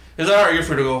 He's like, alright, you're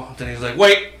free to go. Then he's like,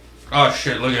 wait. Oh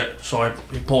shit, look at it. So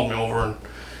he pulled me over,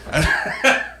 and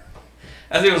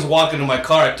as he was walking to my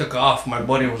car, I took off. My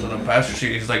buddy was in the passenger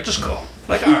seat. He's like, just go. I'm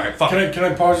like, alright, fuck it. Can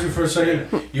I pause you for a second?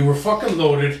 You were fucking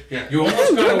loaded. Yeah. You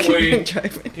almost got away.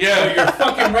 Driving. Yeah, Your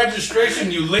fucking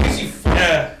registration, you lazy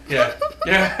Yeah.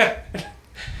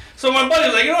 So my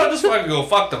buddy's like, you know what, just fucking go,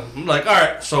 fuck them. I'm like,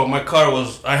 alright. So my car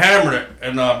I hammered it,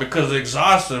 and because the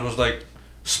exhaust, it was like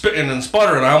spitting and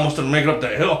sputtering, I almost didn't make it up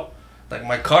that hill. Like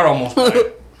my car almost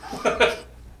died.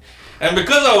 And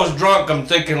because I was drunk, I'm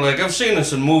thinking, like, I've seen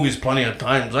this in movies plenty of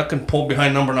times. I can pull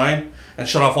behind number 9 and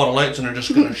shut off all the lights and they're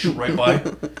just gonna shoot right by.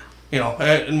 You know,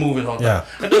 in movies all the time.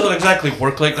 It doesn't exactly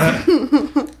work like that.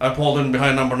 I pulled in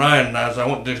behind number 9 and as I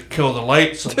went to kill the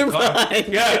lights on the car.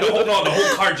 Yeah, the whole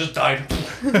car just died.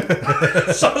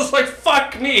 So I was like,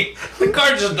 fuck me. The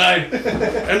car just died.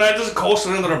 And I just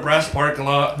coasted into the brass parking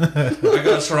lot. I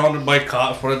got surrounded by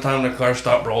cops by the time the car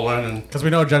stopped rolling. And because we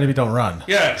know Johnny B don't run.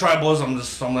 yeah, tribalism.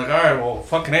 I'm like, alright, well,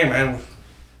 fucking hey, man.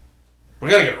 We're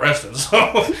gonna get arrested. So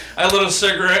I lit a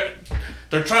cigarette.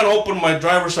 They're trying to open my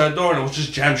driver's side door and it was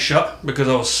just jammed shut because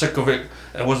I was sick of it.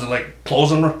 It wasn't like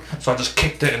closing, so I just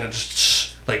kicked it and it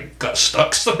just like got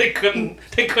stuck. So they couldn't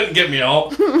get me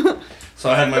out. So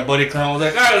I had my buddy climb. I was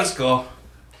like, alright, let's go.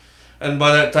 And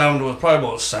by that time there was probably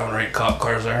about 7 or 8 cop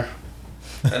cars there.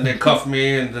 And they cuffed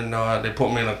me and then they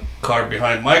put me in a car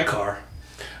behind my car.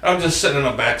 I'm just sitting in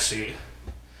the back seat.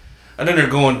 And then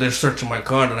they're searching my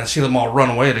car and I see them all run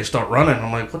away. They start running.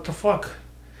 I'm like, what the fuck?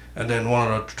 And then one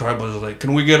of the tribals was like,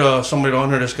 can we get somebody on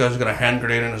here? This guy's got a hand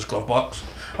grenade in his glove box.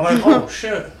 I'm like, oh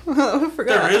shit. I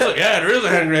forgot. There is a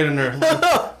hand grenade in there.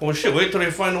 Well shit, wait till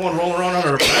they find the one rolling around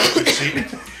under the passenger seat.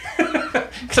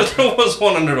 Because there was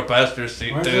one under the passenger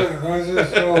seat too. Why is it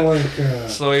so like...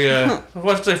 So yeah,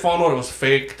 once they found out it was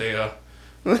fake, they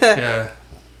yeah.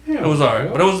 It was alright,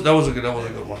 but that was a good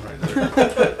one right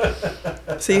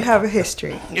there. So you have a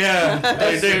history. Yeah,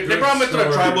 they brought me to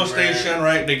the tribal station,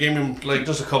 right? They gave me like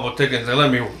just a couple of tickets. They let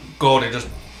me go. They just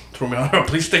threw me out of a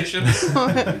police station.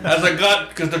 As I got,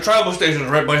 because the tribal station is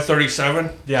right by 37.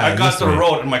 Yeah, I got to the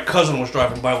road and my cousin was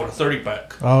driving by with a 30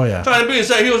 pack. Oh yeah. Trying to be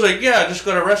inside, he was like, "Yeah, I just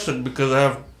got arrested because I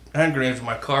have hand grenades in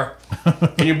my car.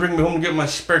 Can you bring me home and get my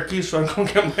spare keys so I can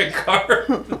get my car?"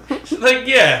 She's like,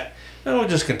 "Yeah." And we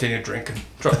just continued drinking.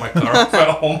 Dropped my car off at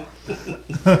home.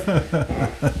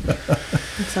 That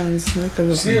sounds like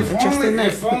a See, interesting night.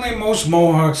 if only most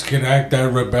Mohawks could act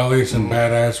that rebellious and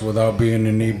badass without being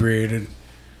inebriated,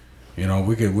 you know,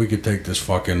 we could take this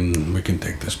we can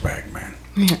take this back, man.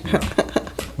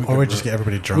 Or we just get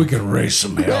everybody drunk. We could raise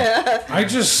some hell. I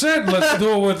just said let's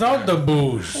do it without the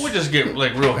booze. We just get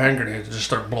like real hand grenades and just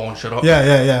start blowing shit up.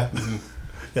 Yeah.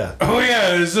 Yeah. Oh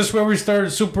yeah, is this where we started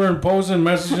superimposing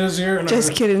messages here?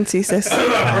 Just kidding, Cesis.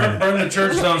 Burn the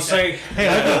church down. Say, hey,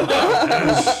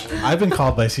 I've been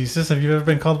called by Cesis. Have you ever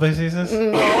been called by Cesis?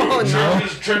 No,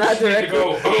 churches not need to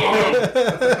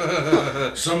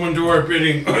go. Someone do our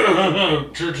bidding.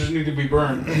 Churches need to be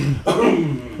burned.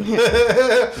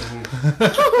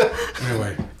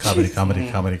 Anyway, comedy.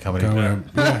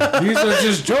 yeah. These are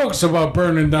just jokes about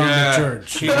burning down the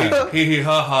church. Hee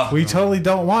ha ha. We totally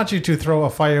don't want you to throw a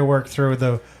firework through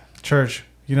the church.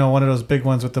 You know, one of those big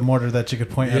ones with the mortar that you could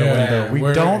point at a window. We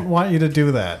don't want you to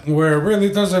do that. Where it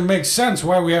really doesn't make sense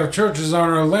why we have churches on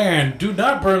our land. Do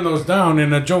not burn those down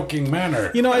in a joking manner.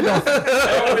 You know, I don't.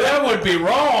 That would be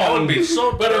wrong. That would be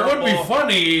so But terrible. it would be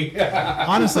funny.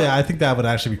 Honestly, I think that would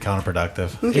actually be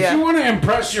counterproductive. If you want to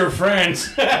impress your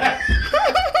friends,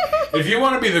 if you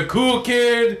want to be the cool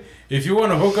kid, if you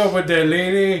want to hook up with that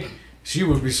lady, she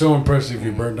would be so impressed if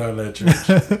you burned down that church.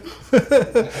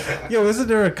 Yo, isn't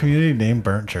there a community named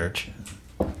Burnt Church?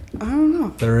 I don't know.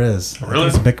 There is. Really?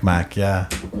 It's Micmac, yeah.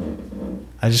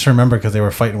 I just remember because they were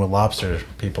fighting with lobster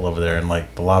people over there, and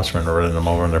like the lobstermen were running them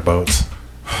over in their boats.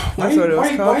 That's what it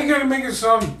was called. Why you gotta make it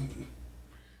sound...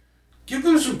 Give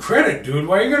them some credit, dude.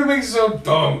 Why you gotta make it so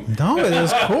dumb? No, it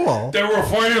was cool. They were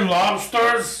fighting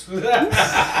lobsters?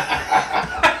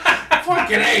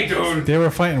 Fucking A, dude. They were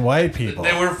fighting white people.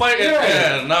 They were fighting,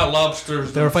 not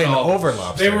lobsters. They were fighting themselves. over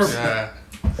lobsters.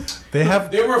 They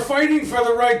were fighting for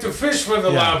the right to fish for the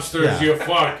lobsters, yeah. you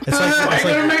fuck. It's like, Why you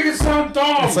gotta make it sound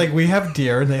dumb? it's like we have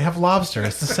deer and they have lobster.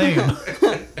 It's the same.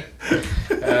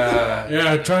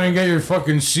 Yeah, try and get your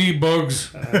fucking sea bugs.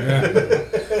 Yeah.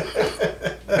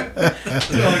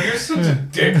 Oh, you're such a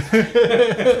dick.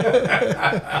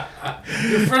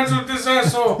 You're friends with this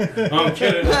asshole? I'm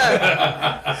kidding.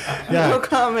 Yeah. No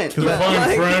comment. You're a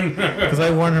fine friend. Because I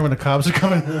warned her when the cops are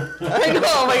coming. I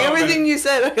know, like everything you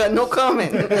said, I got no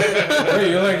comment.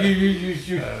 Hey, you're like,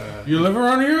 you live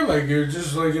around here? Like, you're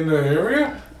just like in the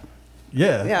area?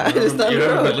 Yeah. Yeah, I just down You the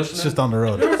ever been road. It's just on the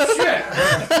road. Oh, shit.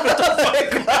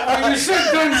 Oh, you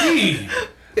said Dundee.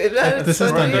 This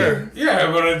is Dundee.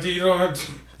 Yeah, but you don't have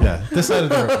to... Yeah, this side of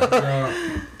the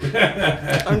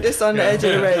river. I'm just on the edge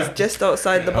of the res, just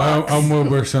outside the box. I'm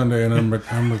Wilbur Sunday, and I'm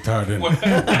retarded.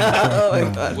 Oh my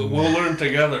god. We'll learn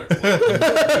together.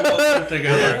 We'll learn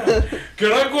together.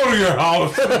 Can I go to your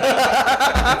house?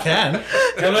 You can.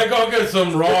 Can I go get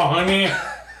some raw honey?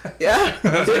 Yeah.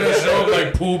 It's gonna show up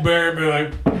like Pooh Bear, be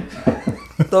like,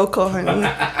 Local honey.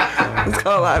 It's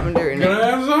called lavender. In can it.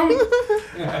 I have some?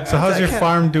 So how's your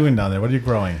farm doing down there? What are you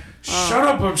growing? Shut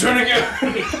up! I'm trying to get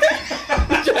honey.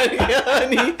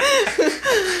 honey.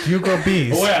 Do you grow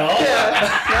bees? Well,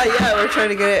 Yeah, we're trying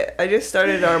to get it. I just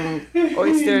started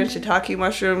oyster and shiitake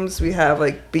mushrooms. We have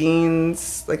like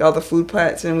beans, like all the food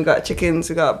plants, and we got chickens.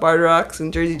 We got barred rocks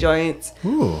and Jersey Giants.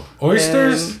 Ooh.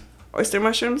 oysters? And oyster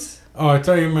mushrooms. Oh, I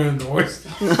thought you meant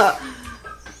oysters.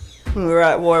 We were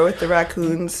at war with the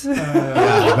raccoons. Yeah,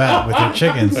 I bet, with your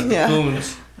chickens. Yeah.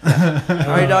 Coons.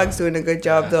 Our dog's doing a good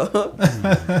job though.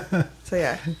 So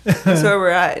yeah, that's where we're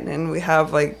at, and we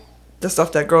have like the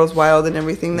stuff that grows wild and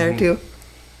everything there too.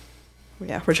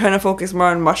 Yeah, we're trying to focus more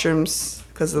on mushrooms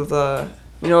because of the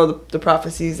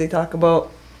prophecies they talk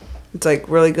about. It's like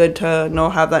really good to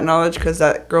have that knowledge because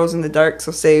that grows in the dark.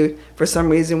 So say for some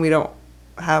reason we don't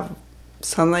have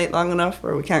sunlight long enough,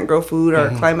 or we can't grow food, or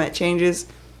climate changes,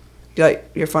 you got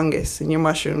your fungus and your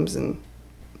mushrooms and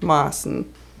moss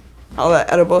and all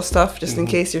that edible stuff, just in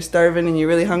case you're starving and you're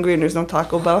really hungry and there's no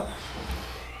Taco Bell.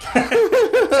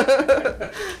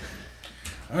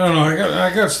 I don't know.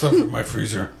 I got stuff in my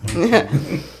freezer.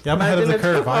 Yeah, I'm ahead of Imagine the if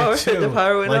curve. I the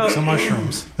power too went like out. some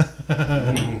mushrooms.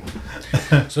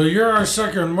 So you're our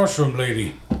second mushroom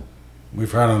lady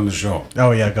we've had on the show.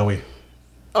 Oh yeah, Goey.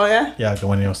 Oh yeah? Yeah,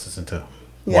 Goey knows into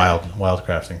Yeah. wild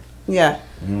crafting. Yeah.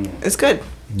 It's good.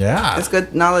 Yeah. It's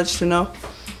good knowledge to know.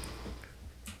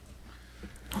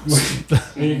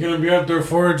 Are you gonna be out there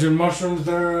foraging mushrooms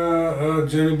there,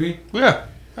 Jenny B? Yeah.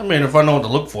 I mean, if I know what to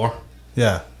look for.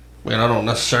 Yeah. I mean, I don't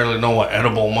necessarily know what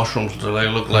edible mushrooms do they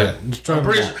look like. Just try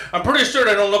I'm pretty sure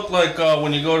they don't look like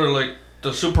when you go to like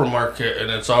the supermarket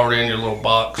and it's already in your little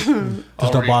box.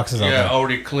 There's no boxes out Yeah, there.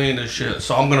 already cleaned and shit.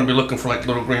 So I'm gonna be looking for like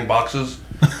little green boxes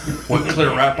with clear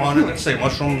wrap on it that say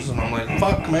mushrooms, and I'm like,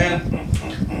 fuck, man.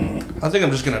 I think I'm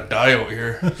just gonna die out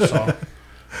here. So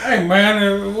Hey man,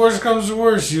 if worse comes to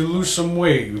worse, you lose some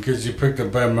weight because you picked a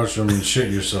bad mushroom and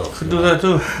shit yourself. could do that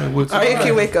too. Or you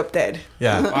can wake up dead.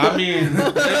 Yeah. I mean,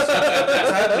 that's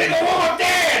happening. Oh,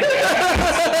 Dad!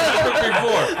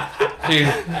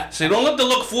 See, don't let the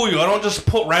look fool you. I don't just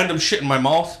put random shit in my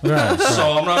mouth. Right.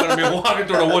 So I'm not gonna be walking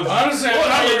through the woods. Honestly, I oh, thought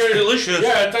that you looks were- delicious.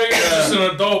 Yeah, I thought you were just an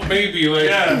adult baby. Like,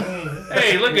 Yeah.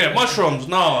 Hey, look at mushrooms.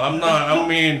 No, I'm not. I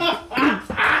mean,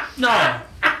 no.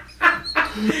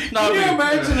 No, Can you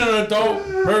imagine an adult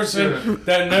person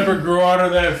that never grew out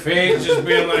of that phase just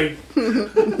being like,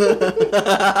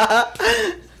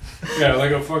 yeah,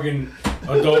 like a fucking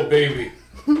adult baby?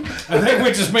 I think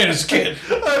we just made a skit.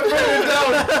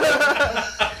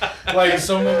 Like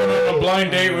someone went on a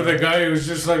blind date with a guy who's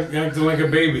just like acting like a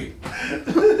baby.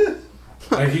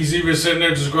 Like he's even sitting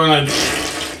there just going like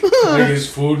his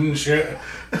food and shit.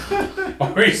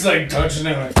 Or he's like touching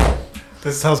it like,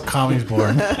 This is how comedy's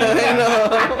born.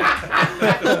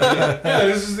 yeah,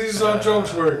 these are how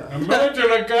jokes work.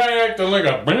 Imagine a guy acting like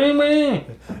a baby.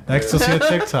 Next, you'll see a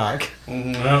TikTok.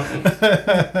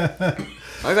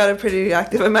 I got a pretty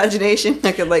active imagination.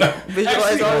 I could like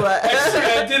visualize all that. Actually,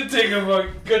 I did think of a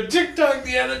good TikTok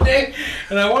the other day,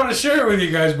 and I want to share it with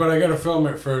you guys, but I gotta film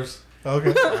it first.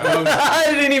 Okay. It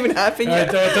didn't even happen I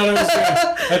yet.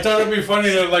 thought it'd be funny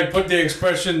to like put the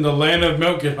expression "the land of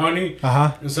milk and honey."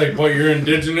 Uh-huh. It's like, but you're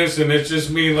indigenous, and it's just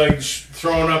me like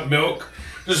throwing up milk,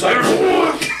 just like. we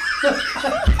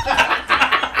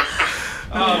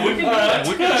can do that.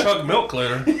 We can chug milk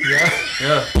later. Yeah.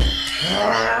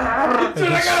 Dude,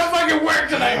 I gotta fucking work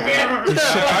tonight, man.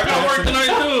 I got work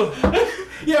tonight too.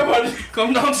 Yeah, but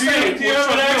Come downstairs. do you have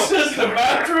an access to the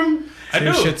bathroom? I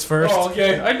do. Shits first. Oh,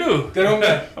 okay. I do. They don't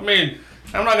get. I mean,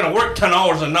 I'm not gonna work 10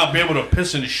 hours and not be able to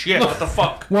piss and shit. What the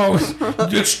fuck? Well,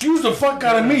 excuse the fuck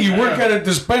out of me. You work at a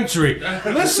dispensary.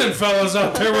 Listen, fellas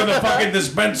out there with a fucking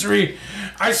dispensary.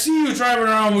 I see you driving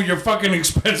around with your fucking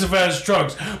expensive ass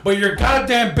trucks, but your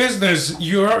goddamn business,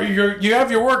 you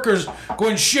have your workers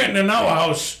going shit in an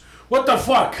outhouse. What the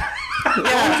fuck?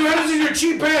 Why doesn't your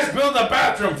cheap ass build a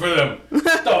bathroom for them?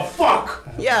 What the fuck?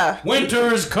 Yeah.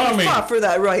 Winter is coming. Fought for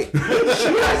that right.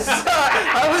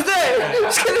 I was there.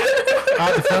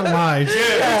 Out the front line.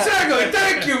 Yeah, exactly.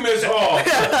 Thank you, Miss Hall.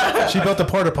 She built a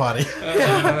porta potty.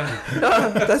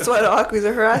 That's why the Aquas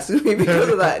are harassing me because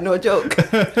of that. No joke.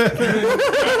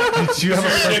 Did you have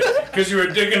a Because you were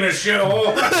digging a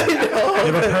shithole.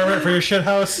 you have a permit for your shit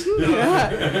house?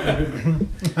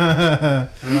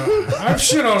 I've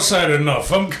shit outside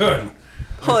enough. I'm good.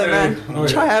 Holy man. Oh,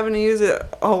 Try yeah. having to use it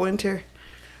all winter.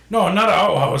 No, not an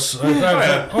outhouse. Oh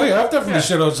yeah, I've definitely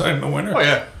shit outside in the winter. Oh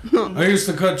yeah. I used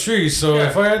to cut trees, so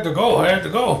if I had to go, I had to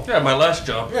go. Yeah, my last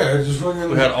job. Yeah, just fucking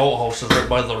We had outhouses right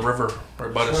by the river,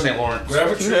 right by the St. Lawrence. grab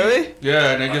a tree. Really?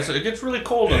 Yeah, and it gets really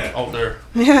cold out there,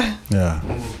 Yeah. Yeah.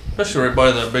 especially right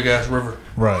by the big ass river.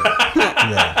 Right.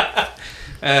 Yeah.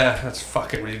 That's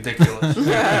fucking ridiculous. We've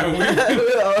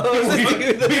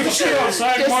shit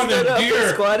outside more than deer.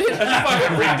 Squatted. That's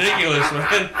fucking ridiculous,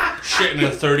 man. Shitting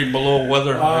in 30 below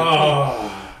weather.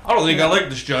 Oh. I don't think I like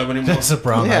this job anymore. That's a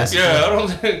brown Yeah. eyes. Yeah, I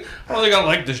don't think I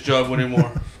like this job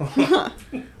anymore.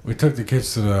 We took the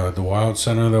kids to the Wild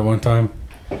Center that one time.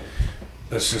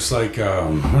 That's just like,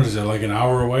 what is it, like an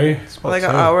hour away? Like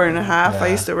an hour and a half. I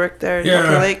Yeah. used to work there in Yeah.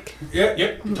 Upper Lake.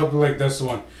 Yep. Tupper Lake, that's the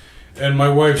one. And my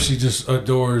wife, she just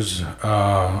adores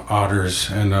otters.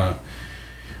 And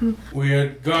we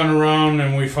had gone around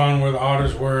and we found where the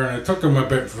otters were. And it took them a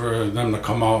bit for them to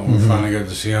come out. And we finally got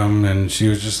to see them. And she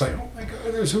was just like, oh my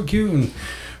God, they're so cute. And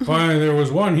finally there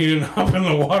was one, he didn't hop in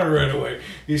the water right away.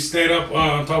 He stayed up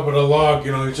on top of the log,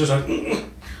 you know, he's just like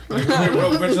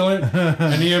real vigilant.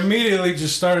 And he immediately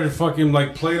just started fucking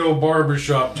like Play-Doh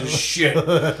barbershop, just shit.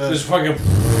 Just fucking...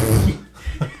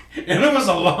 And it was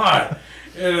a lot.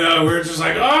 And we were just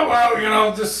like, oh, well, you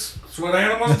know, this is what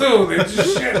animals do. They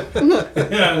just shit.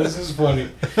 Yeah, this is funny.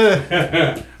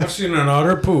 I've seen an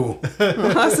otter poo.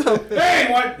 Awesome.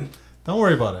 Hey, what? Don't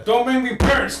worry about it. Don't make me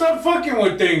parent. Stop fucking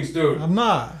with things, dude. I'm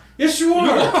not. Yes, you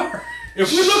are.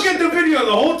 If we look at the video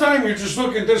the whole time, you're just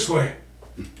looking this way.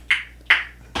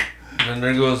 And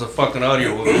there goes the fucking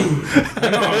audio. I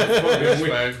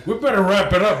know. We better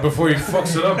wrap it up before he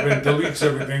fucks it up and deletes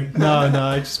everything. No,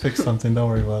 I just picked something. Don't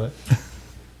worry about it.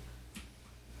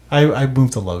 I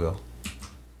moved the logo.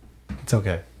 It's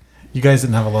okay. You guys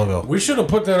didn't have a logo. We should have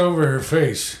put that over her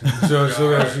face so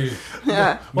that she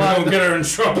Yeah. we don't get her in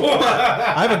trouble.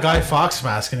 I have a Guy Fawkes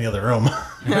mask in the other room.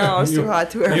 No, it's too hot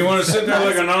to wear. You want to sit there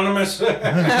like anonymous?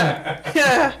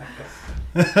 Yeah.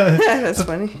 That's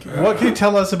funny. What can you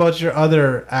tell us about your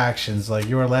other actions? Like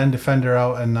you were a land defender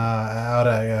out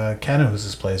at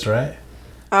Canahoos's place, right?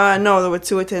 No, the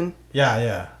Wet'suwet'en. Yeah.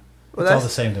 Well, It's all that's the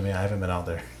same to me. I haven't been out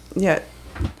there. yeah.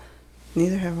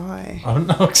 Neither have I. Oh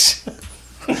no.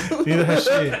 Neither has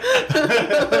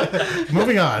she.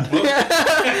 Moving on.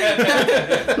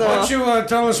 Why don't you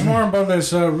tell us more about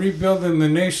this rebuilding the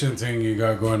nation thing you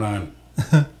got going on?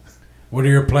 What are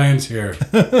your plans here?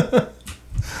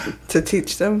 To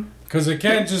teach them. Because it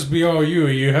can't just be all you.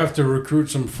 You have to recruit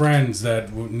some friends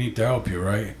that need to help you,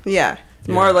 right? Yeah.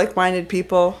 More like-minded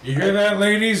people. You hear that,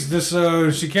 ladies? This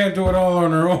she can't do it all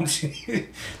on her own.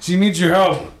 She needs your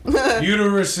help.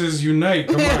 Uteruses unite.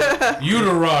 Come on,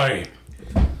 uteri.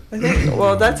 I think.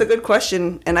 Well, that's a good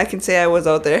question, and I can say I was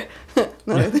out there. Now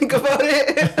that I think about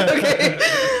it. Okay.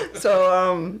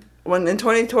 So, when in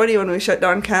 2020, when we shut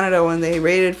down Canada, when they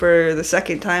raided for the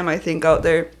second time, I think out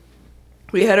there,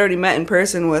 we had already met in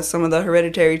person with some of the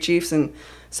hereditary chiefs and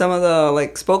some of the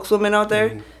like spokeswomen out there.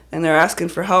 Mm-hmm. And they're asking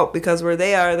for help because where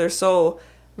they are, they're so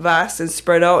vast and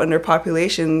spread out, and their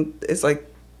population is like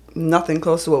nothing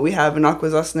close to what we have in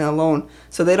Akwesasne alone.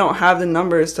 So they don't have the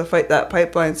numbers to fight that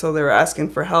pipeline, so they were asking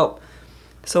for help.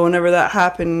 So whenever that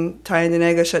happened,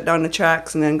 Tyendinaga shut down the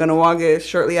tracks, and then Ganawage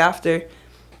shortly after.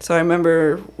 So I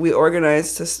remember we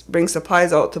organized to bring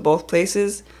supplies out to both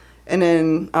places. And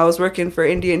then I was working for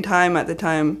Indian Time at the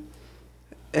time,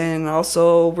 and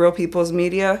also Real People's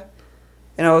Media.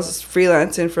 And I was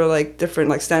freelancing for like different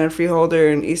like Standard Freeholder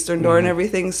and Eastern Door and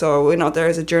everything. So I went out there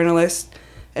as a journalist.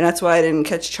 And that's why I didn't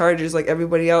catch charges like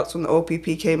everybody else when the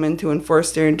OPP came in to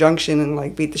enforce their injunction and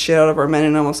like beat the shit out of our men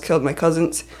and almost killed my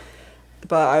cousins.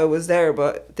 But I was there,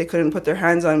 but they couldn't put their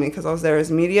hands on me because I was there as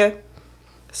media.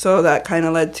 So that kind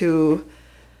of led to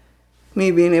me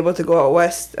being able to go out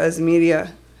west as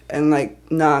media and like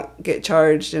not get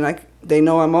charged. And they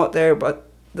know I'm out there, but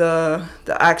the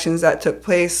actions that took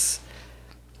place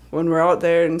when we're out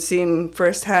there and seeing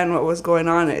firsthand what was going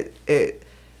on, it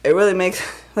really makes,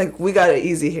 like, we got it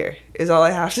easy here, is all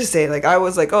I have to say. Like, I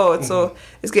was like, oh,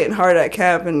 it's getting hard at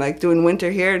camp and, like, doing winter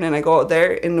here, and then I go out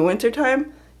there in the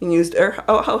wintertime and use their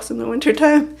outhouse in the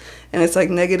wintertime, and it's, like,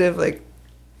 negative, like,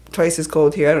 twice as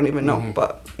cold here. I don't even know.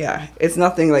 But yeah, it's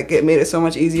nothing like it made it so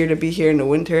much easier to be here in the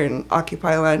winter and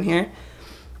occupy land here.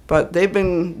 But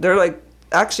they're like,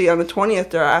 actually on the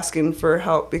 20th, they're asking for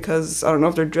help because I don't know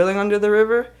if they're drilling under the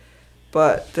river,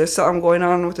 but there's something going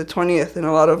on with the 20th, and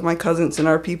a lot of my cousins and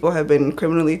our people have been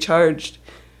criminally charged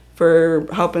for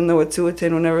helping the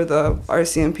Wet'suwet'en whenever the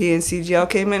RCMP and CGL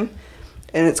came in.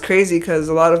 And it's crazy because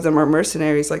a lot of them are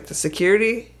mercenaries, like the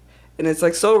security, and it's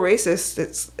like so racist.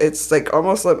 It's like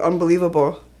almost like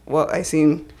unbelievable what I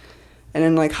seen. And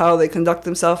then like how they conduct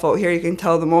themselves out here, you can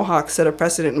tell the Mohawks set a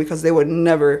precedent because they would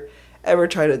never ever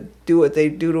try to do what they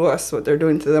do to us, what they're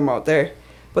doing to them out there.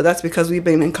 But that's because we've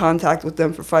been in contact with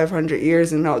them for 500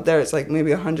 years, and out there it's like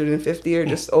maybe 150 or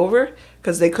just over,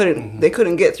 because they couldn't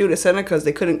get through to Seneca because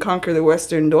they couldn't conquer the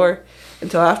Western Door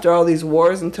until after all these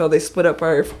wars, until they split up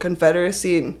our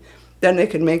confederacy, and then they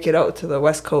could make it out to the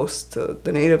West Coast, to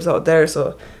the natives out there.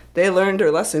 So they learned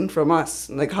their lesson from us,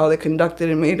 like how they conducted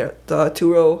and made the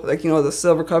two-row, like, you know, the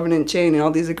Silver Covenant chain and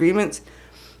all these agreements.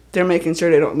 They're making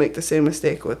sure they don't make the same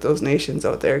mistake with those nations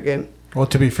out there again. Well,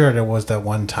 to be fair, there was that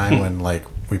one time when, like,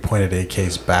 we pointed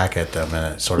AKs back at them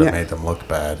and it sort of made them look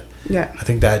bad. Yeah. I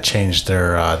think that changed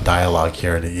their dialogue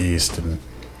here in the East. And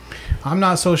I'm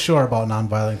not so sure about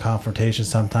nonviolent confrontation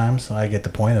sometimes. I get the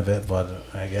point of it, but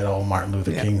I get all Martin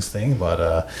Luther King's thing.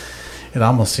 But it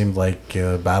almost seemed like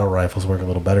battle rifles work a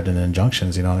little better than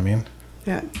injunctions, you know what I mean?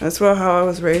 Yeah, that's how I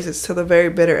was raised. It's to the very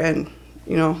bitter end.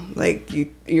 You know, like,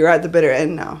 you're at the bitter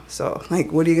end now. So,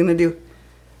 like, what are you going to do?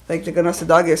 Like, the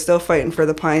Ganassadage are still fighting for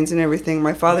the pines and everything.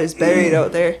 My father's buried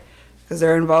out there because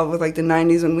they're involved with, like, the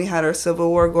 90s when we had our civil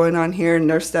war going on here, and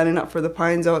they're standing up for the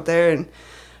pines out there. And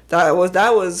that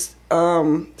was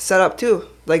set up, too.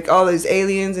 Like, all these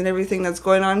aliens and everything that's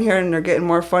going on here, and they're getting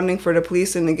more funding for the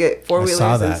police, and they get four-wheelers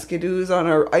and skidoos on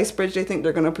our ice bridge. They think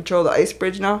they're going to patrol the ice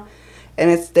bridge now. And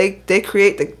it's they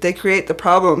create the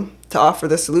problem to offer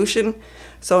the solution.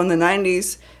 So in the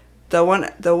 90s, the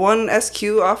one SQ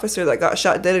officer that got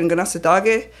shot dead in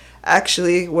Ganassadage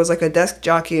actually was like a desk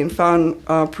jockey and found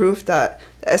proof that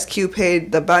the SQ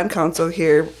paid the band council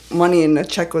here money, and the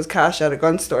check was cash at a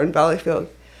gun store in Valleyfield.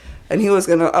 And he was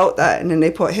going to out that, and then they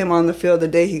put him on the field the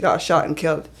day he got shot and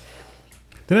killed.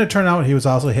 Didn't it turn out he was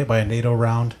also hit by a NATO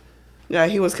round? Yeah,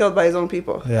 he was killed by his own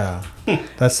people. Yeah,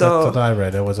 that's what I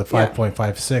read. It was a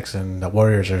 5.56, and the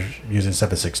Warriors are using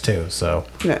 7.62. So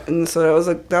yeah, and so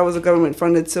that was a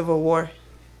government-funded civil war,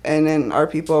 and then our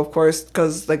people, of course,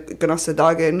 because like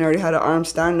Ganassadage and already had an armed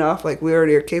standoff, like we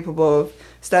already are capable of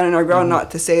standing our ground,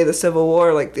 not to say the civil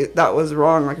war like that was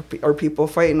wrong. Like our people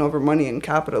fighting over money and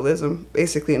capitalism,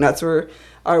 basically, and that's where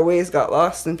our ways got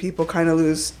lost, and people kind of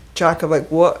lose track of like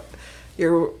what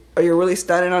are you really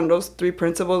standing on those three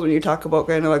principles when you talk about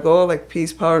kind of like, oh, like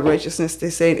peace, power, and righteousness, they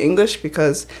say in English,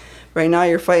 because right now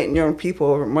you're fighting your own people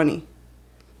over money.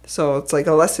 So it's like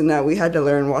a lesson that we had to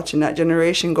learn watching that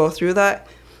generation go through that.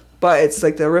 But it's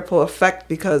like the ripple effect,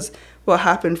 because what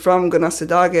happened from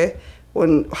Ganassadage,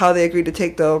 how they agreed to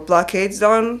take the blockades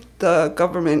down, the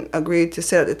government agreed to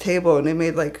sit at the table, and they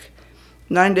made like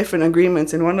 9 different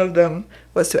agreements, and one of them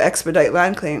was to expedite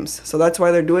land claims. So that's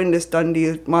why they're doing this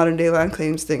Dundee modern day land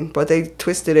claims thing, but they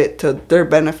twisted it to their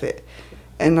benefit.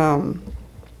 And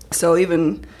so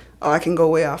even I can go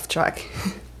way off track.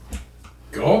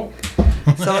 Go.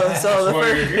 So the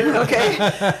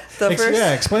first,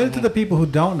 okay. Explain it to the people who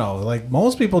don't know. Like,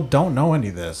 most people don't know any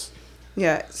of this.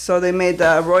 Yeah, so they made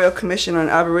the Royal Commission on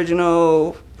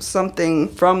Aboriginal something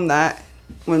from that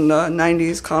when the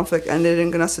 90s conflict ended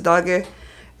in Ganassadage.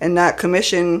 And that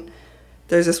commission,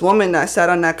 there's this woman that sat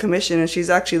on that commission, and she's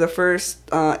actually the first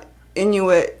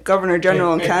Inuit Governor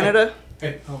General in Canada.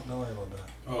 Oh, don't worry about that.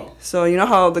 Oh. So you know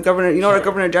how the governor, what a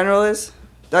Governor General is?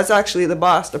 That's actually the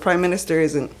boss. The Prime Minister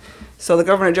isn't. So the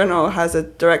Governor General has a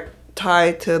direct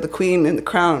tie to the Queen and the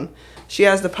Crown. She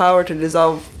has the power to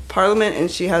dissolve Parliament,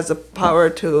 and she has the power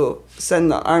to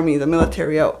send the army, the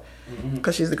military out,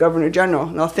 because she's the Governor General.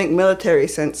 Now think military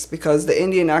sense, because the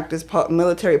Indian Act is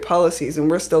military policies, and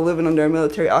we're still living under a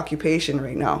military occupation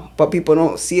right now. But people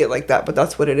don't see it like that, but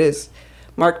that's what it is.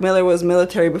 Mark Miller was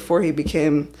military before he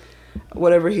became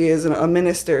whatever he is, a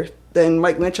minister. Then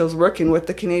Mike Mitchell's working with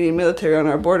the Canadian military on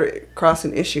our border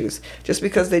crossing issues. Just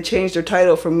because they changed their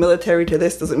title from military to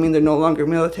this doesn't mean they're no longer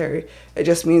military. It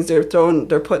just means they're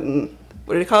putting,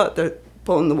 what do they call it? They're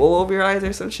pulling the wool over your eyes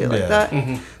or some shit like that.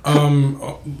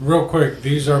 Real quick,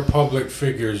 these are public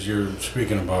figures you're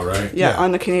speaking about, right? Yeah,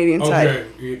 on the Canadian side.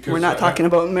 Okay, we're not talking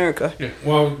about America. Yeah.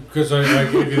 Well, because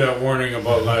I gave you that warning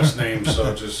about last names,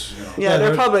 so just, you know. Yeah,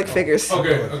 they're public figures.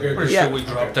 Okay. Pretty sure we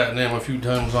dropped that name a few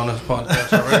times on this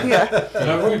podcast already. Yeah.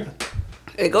 Have we?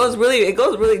 It goes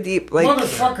really deep. Like,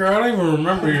 motherfucker, I don't even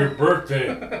remember your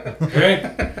birthday.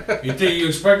 Okay? You think you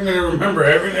expect me to remember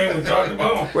everything we talked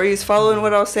about? were you following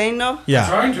what I was saying though? Yeah.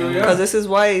 Trying to, yeah. Because this is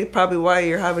probably why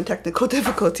you're having technical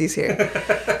difficulties here.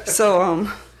 So,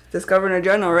 this Governor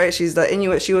General, right? She's the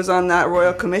Inuit. She was on that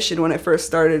Royal Commission when it first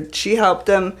started. She helped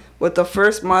them with the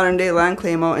first modern day land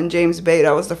claim out in James Bay.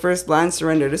 That was the first land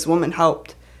surrender. This woman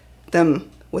helped them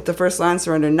with the first land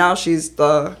surrender. Now she's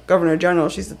the Governor General.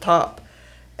 She's the top.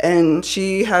 And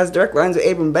she has direct lines with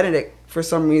Abram Benedict for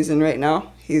some reason right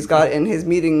now. He's got in his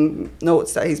meeting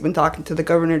notes that he's been talking to the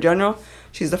Governor General.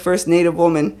 She's the first Native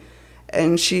woman.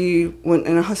 And she went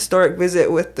in a historic visit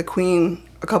with the Queen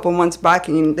a couple months back,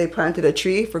 and they planted a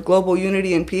tree for global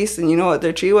unity and peace. And you know what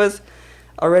their tree was?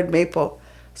 A red maple.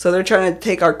 So they're trying to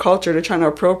take our culture, they're trying to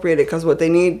appropriate it, because what they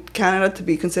need Canada to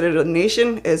be considered a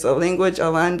nation is a language, a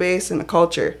land base, and a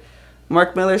culture.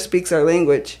 Mark Miller speaks our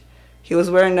language. He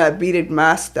was wearing that beaded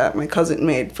mask that my cousin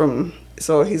made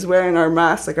so he's wearing our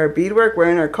mask, like our beadwork,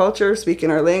 wearing our culture,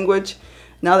 speaking our language.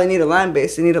 Now they need a land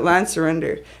base, they need a land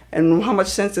surrender. And how much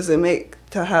sense does it make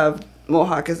to have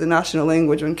Mohawk as the national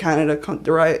language when Canada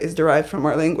is derived from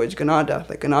our language, Ganada,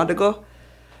 like Ganadago?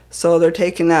 So they're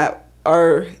taking that,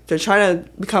 they're trying to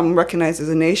become recognized as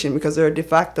a nation because they're a de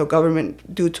facto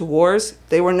government due to wars.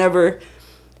 They were never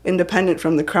independent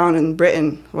from the crown in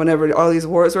Britain whenever all these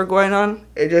wars were going on.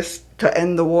 It just, to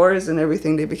end the wars and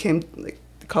everything, they became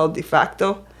called de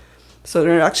facto. So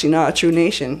they're actually not a true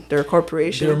nation. They're a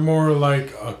corporation. They're more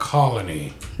like a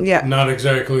colony. Yeah. Not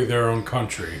exactly their own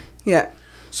country. Yeah.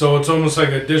 So it's almost like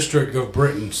a district of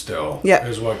Britain still. Yeah.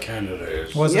 Is what Canada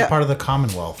is. Was it part of the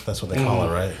Commonwealth? That's what they call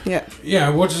it, right? Yeah. Yeah,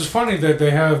 which is funny that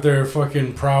they have their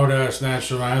fucking proud-ass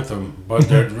national anthem, but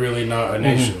they're really not a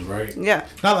nation, right? Yeah.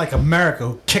 Not like America,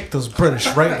 who kicked those British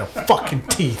right in the fucking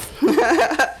teeth.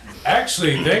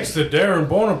 Actually, thanks to Darren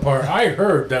Bonaparte, I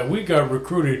heard that we got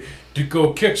recruited to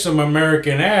go kick some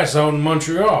American ass out in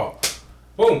Montreal.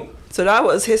 Boom. So that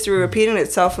was history repeating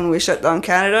itself when we shut down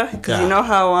Canada. Because you know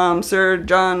how Sir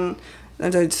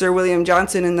William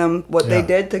Johnson and them, what they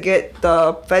did to get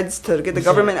the feds, to get the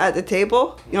government at the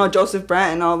table? You know, Joseph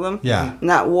Brant and all of them? Yeah. In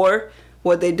that war,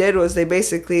 what they did was they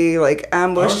basically,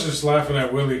 ambushed. I was just laughing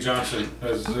at Willie Johnson.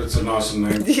 It's an awesome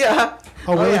name. Yeah.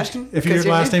 Oh, Willie, yeah. if your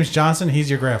last name's Johnson, he's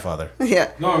your grandfather.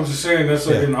 Yeah. No, I'm just saying that's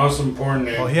like an awesome porn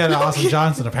name. Well, he had an awesome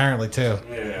Johnson apparently too.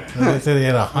 Yeah. They said he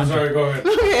had I'm 100. sorry, go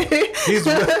ahead. He's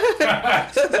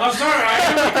I'm sorry, I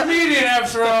am a comedian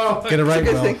after all. get it right,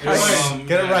 Will. Yes.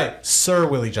 Get it right, Sir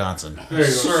Willie Johnson. There you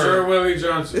go, Sir Willie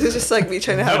Johnson. This is just like me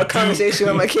trying to have a conversation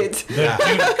with my kids. Yeah.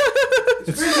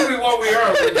 It's basically what we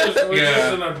are. We're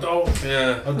just an adult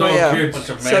kids. Bunch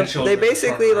of So man children they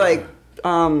basically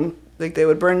they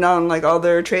would burn down all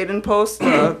their trading posts,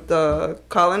 the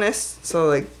colonists.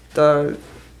 So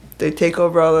they take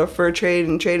over all the fur trade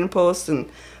and trading posts and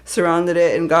surrounded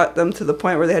it and got them to the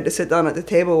point where they had to sit down at the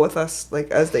table with us,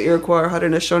 as the Iroquois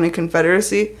Haudenosaunee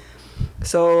Confederacy.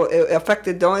 So it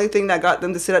affected, the only thing that got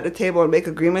them to sit at the table and make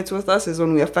agreements with us is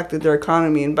when we affected their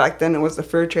economy, and back then it was the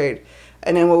fur trade.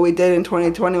 And then what we did in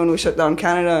 2020 when we shut down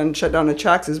Canada and shut down the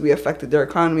tracks is we affected their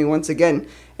economy once again.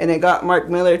 And it got Mark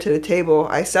Miller to the table.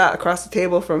 I sat across the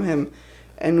table from him,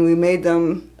 and we made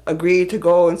them agree to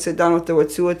go and sit down with the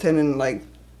Wet'suwet'en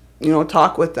and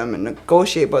talk with them and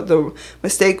negotiate. But the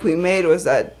mistake we made was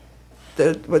that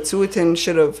the Wet'suwet'en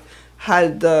should have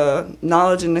had the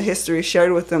knowledge and the history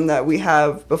shared with them that we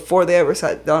have before they ever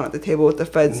sat down at the table with the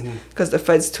feds, because the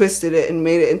feds twisted it and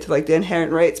made it into the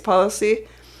inherent rights policy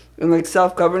and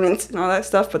self-governance and all that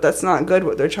stuff. But that's not good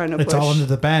what they're trying to push. It's all under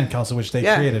the Band Council, which they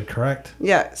created, correct?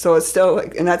 Yeah, so it's still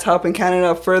and that's helping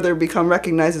Canada further become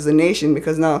recognized as a nation,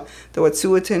 because now the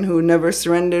Wet'suwet'en, who never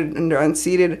surrendered and they're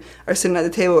unceded, are sitting at the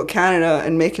table with Canada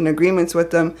and making agreements with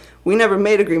them. We never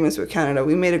made agreements with Canada.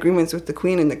 We made agreements with the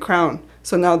Queen and the Crown.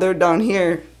 So now they're down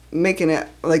here making it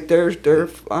their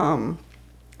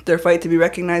fight to be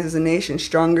recognized as a nation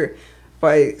stronger.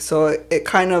 So it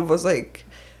kind of was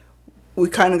we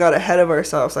kind of got ahead of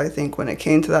ourselves, I think, when it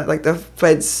came to that. The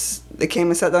feds, they came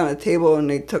and sat down at the table and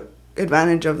they took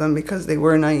advantage of them because they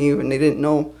were naive and they didn't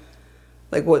know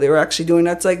what they were actually doing.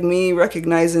 That's like me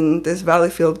recognizing this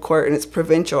Valleyfield court and it's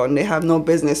provincial and they have no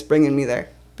business bringing me there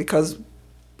because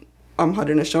I'm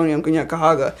Haudenosaunee, I'm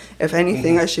Gunyakahaga. If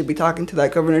anything, I should be talking to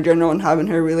that Governor General and having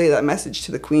her relay that message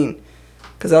to the Queen,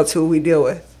 because that's who we deal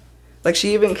with.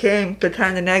 She even came to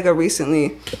Tandanaga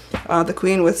recently, the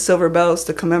Queen, with silver bells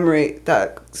to commemorate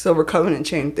that Silver Covenant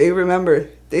chain.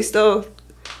 They still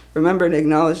remember and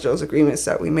acknowledge those agreements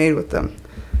that we made with them.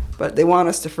 But they want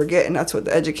us to forget, and that's what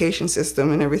the education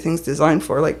system and everything's designed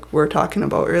for, like we were talking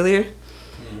about earlier.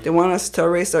 They want us to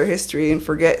erase our history and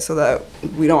forget so that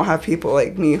we don't have people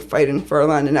like me fighting for our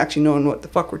land and actually knowing what the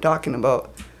fuck we're talking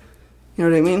about. You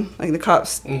know what I mean? Like the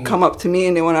cops come up to me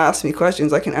and they want to ask me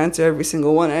questions. I can answer every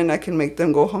single one and I can make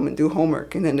them go home and do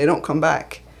homework and then they don't come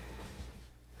back.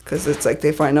 Because it's like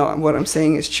they find out what I'm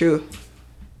saying is true.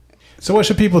 So what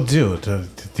should people do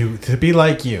to be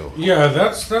like you? Yeah,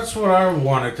 that's what I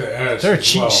wanted to ask. Is there a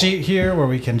cheat sheet here where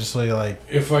we can just like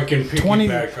if I can 20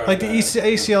 piggyback on like that. the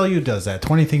ACLU does that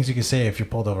 20 things you can say if you're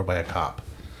pulled over by a cop.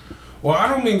 Well, I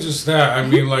don't mean just that. I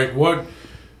mean like what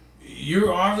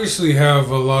you obviously have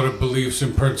a lot of beliefs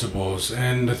and principles,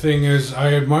 and the thing is,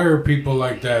 I admire people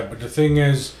like that. But the thing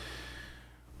is,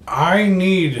 I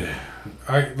want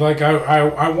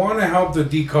to help the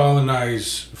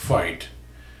decolonize fight.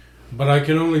 But I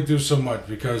can only do so much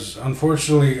because,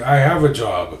 unfortunately, I have a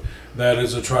job that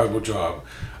is a tribal job.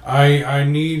 I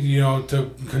need, to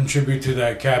contribute to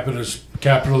that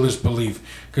capitalist belief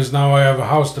because now I have a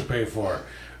house to pay for.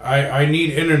 I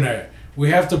need internet. We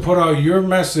have to put out your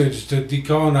message to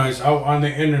decolonize out on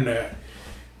the internet.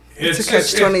 It's a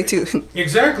catch-22.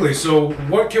 Exactly. So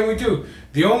what can we do?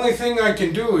 The only thing I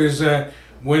can do is that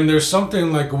when there's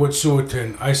something like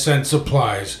Wet'suwet'en, I send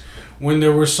supplies. When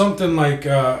there was something like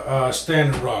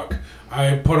Standard Rock,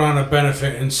 I put on a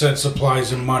benefit and sent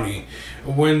supplies and money.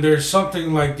 When there's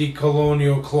something like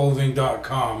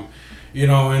decolonialclothing.com,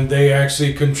 and they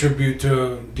actually contribute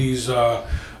to these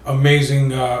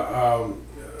amazing, what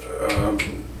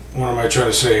am I trying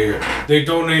to say here? They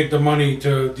donate the money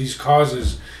to these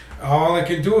causes. All I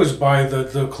can do is buy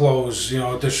the clothes,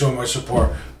 to show my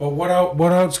support. But what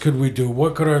else could we do?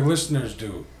 What could our listeners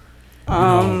do?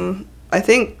 I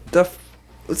think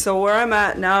so where I'm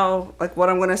at now, like what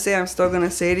I'm going to say, I'm still going to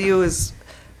say to you is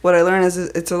what I learned is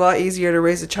it's a lot easier to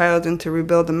raise a child than to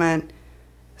rebuild a man.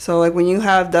 So like when you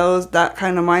have that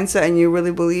kind of mindset and you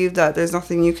really believe that there's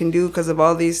nothing you can do because of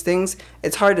all these things,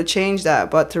 it's hard to change that.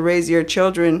 But to raise your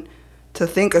children to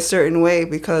think a certain way,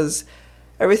 because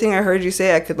everything I heard you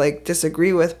say I could like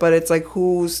disagree with, but it's like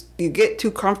you get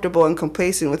too comfortable and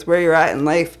complacent with where you're at in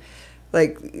life.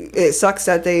 Like it sucks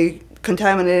that they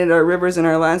contaminated our rivers and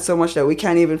our land so much that we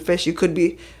can't even fish. You could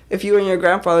be, if you were in your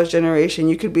grandfather's generation,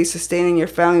 you could be sustaining your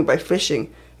family by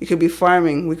fishing. You could be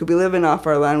farming. We could be living off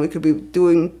our land. We could be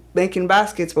making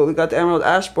baskets, but we got the emerald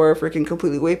ash borer freaking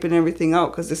completely wiping everything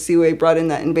out because the seaway brought in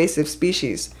that invasive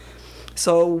species.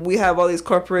 So we have all these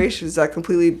corporations that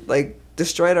completely like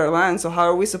destroyed our land. So how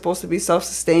are we supposed to be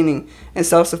self-sustaining and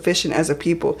self-sufficient as a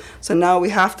people? So now we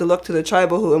have to look to the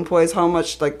tribal who employs how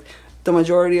much like the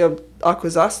majority of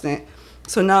Akwesasne.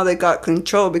 So now they got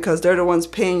control because they're the ones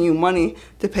paying you money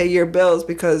to pay your bills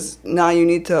because now you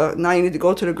need to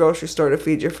go to the grocery store to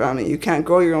feed your family. You can't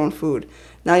grow your own food.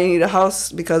 Now you need a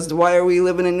house because why are we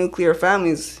living in nuclear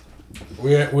families?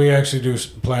 We actually do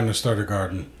plan to start a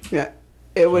garden. Yeah.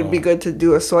 It would be good to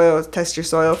do test your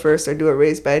soil first or do a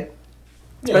raised bed.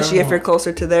 Especially if you're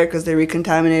closer to there because they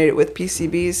recontaminate it with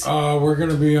PCBs. We're going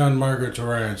to be on Margaret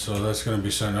Terrain, so that's going to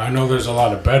be something. I know there's a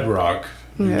lot of bedrock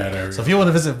in that area. So if you want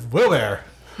to visit Wilbur,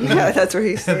 yeah, that's where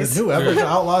he stays. the new Aboriginal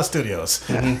Outlaws Studios.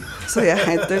 Yeah. So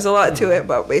yeah, there's a lot to it,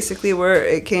 but basically where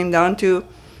it came down to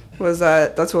was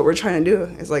that that's what we're trying to do.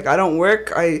 It's like I don't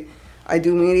work, I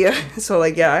do media, so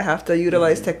like yeah, I have to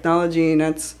utilize technology, and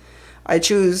that's I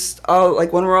choose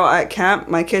like when we're all at camp,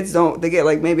 my kids they get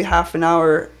like maybe half an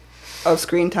hour of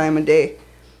screen time a day,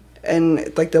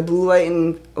 and like the blue light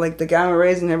and like the gamma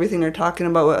rays and everything they're talking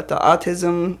about with the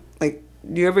autism. Like,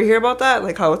 do you ever hear about that?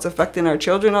 Like how it's affecting our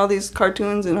children, all these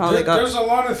cartoons and how there's a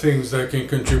lot of things that can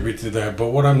contribute to that. But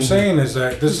what I'm saying is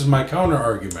that this is my counter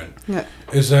argument. Yeah.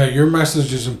 Is that your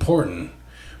message is important,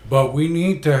 but we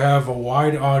need to have a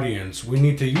wide audience. We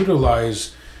need to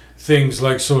utilize things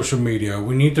like social media.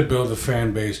 We need to build a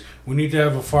fan base. We need to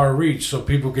have a far reach so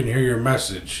people can hear your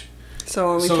message.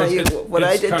 So let me tell you what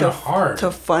I did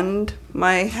to fund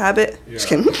my habit. Yeah. Just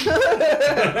kidding.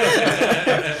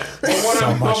 What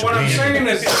I'm saying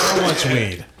is so much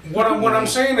weed. What I'm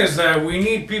saying is that we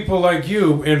need people like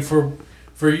you, and for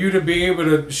you to be able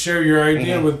to share your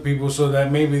idea with people so that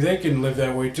maybe they can live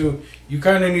that way too. You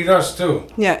kind of need us too.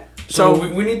 Yeah. So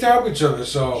we need to help each other.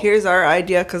 So here's our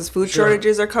idea, because food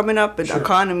shortages are coming up, and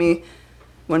economy.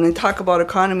 When we talk about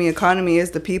economy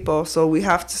is the people. So we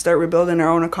have to start rebuilding our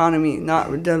own economy, not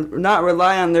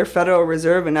rely on their Federal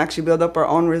Reserve, and actually build up our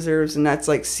own reserves. And that's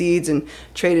like seeds and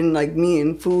trading like meat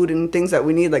and food and things that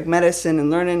we need, like medicine,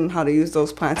 and learning how to use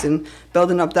those plants and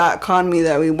building up that economy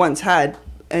that we once had.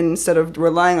 And instead of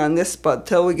relying on this, but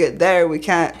till we get there, we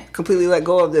can't completely let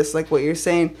go of this, like what you're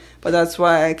saying. But that's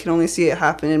why I can only see it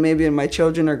happening maybe in my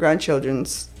children or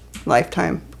grandchildren's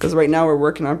lifetime, because right now we're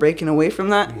working on breaking away from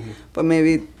that. But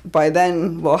maybe by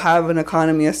then we'll have an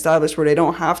economy established where they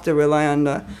don't have to rely on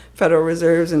the Federal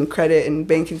Reserves and credit and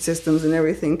banking systems and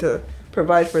everything to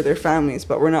provide for their families.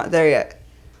 But we're not there yet.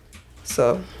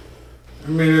 So I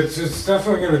mean, it's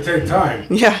definitely going to take time.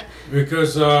 yeah.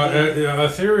 Because a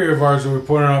theory of ours that we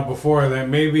pointed out before, that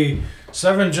maybe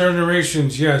 7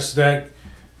 generations, yes, that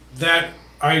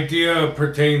idea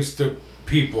pertains to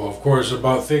people, of course,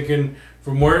 about thinking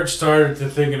from where it started to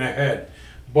thinking ahead.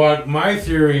 But my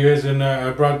theory is, and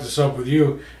I brought this up with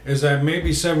you, is that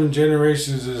maybe 7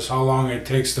 generations is how long it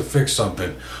takes to fix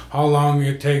something. How long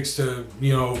it takes to,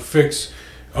 fix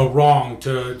a wrong,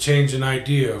 to change an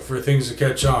idea, for things to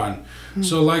catch on.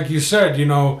 So like you said,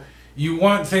 you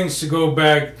want things to go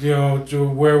back, to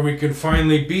where we can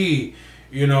finally be,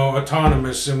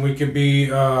 autonomous, and we can be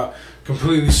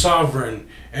completely sovereign,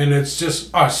 and it's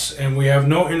just us, and we have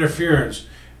no interference.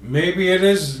 Maybe it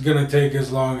is going to take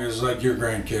as long as like your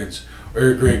grandkids or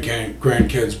your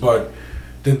grandkids, but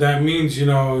then that means,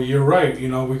 you're right.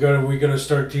 We gotta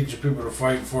start teaching people to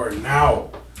fight for it now.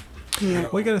 Yeah.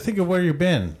 We got to think of where you've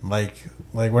been. Like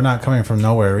we're not coming from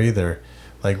nowhere either.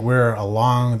 Like, we're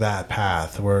along that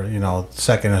path. We're,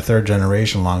 second or third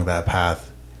generation along that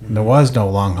path. Mm-hmm. There was no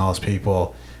longhouse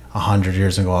people 100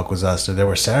 years ago in Akwesasne. There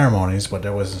were ceremonies, but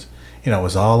there was, it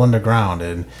was all underground.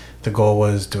 And the goal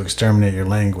was to exterminate your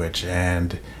language.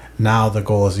 And now the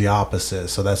goal is the opposite.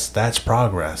 So that's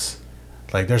progress.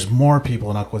 Like, there's more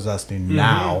people in Akwesasne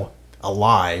now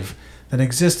alive than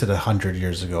existed 100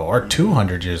 years ago or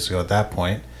 200 years ago at that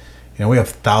point. We have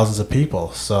thousands of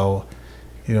people. So...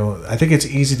 I think it's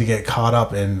easy to get caught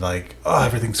up in like, oh,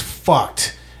 everything's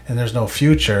fucked and there's no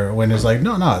future, when it's like,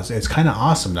 no, it's kind of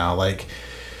awesome now. Like,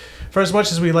 for as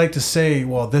much as we like to say,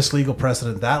 well, this legal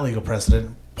precedent, that legal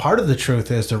precedent, part of the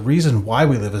truth is the reason why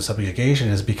we live in subjugation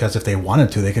is because if they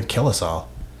wanted to, they could kill us all.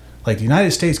 Like, the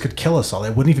United States could kill us all.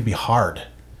 It wouldn't even be hard.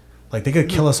 Like, they could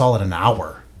kill us all in an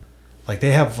hour. Like,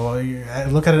 they have,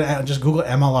 look at it, just Google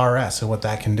MLRS and what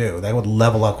that can do. That would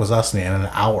level up Akwesasne in an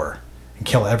hour.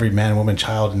 Kill every man, woman,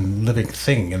 child, and living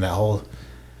thing in that whole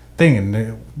thing.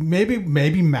 And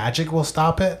maybe magic will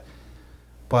stop it,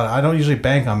 but I don't usually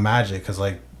bank on magic, because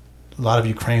like a lot of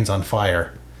Ukraine's on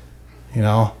fire,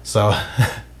 so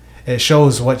it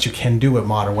shows what you can do with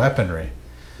modern weaponry.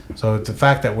 So the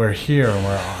fact that we're here and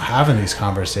we're having these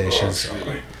conversations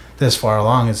this far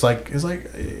along, it's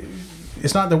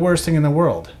not the worst thing in the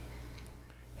world.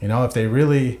 If they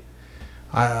really,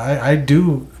 I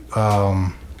do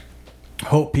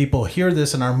hope people hear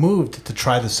this and are moved to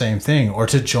try the same thing, or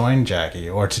to join Jackie,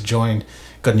 or to join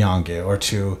Ganyange, or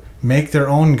to make their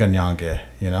own Ganyange.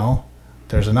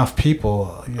 There's enough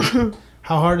people.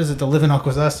 How hard is it to live in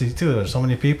Akwesasne too? There's so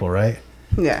many people, right?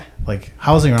 Yeah. Like,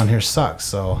 housing around here sucks.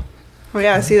 So. Well,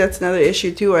 yeah. See, that's another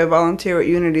issue too. I volunteer with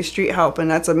Unity Street Help, and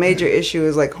that's a major issue,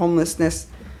 is like homelessness,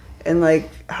 and like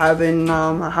having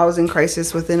a housing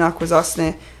crisis within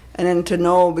Akwesasne, and then to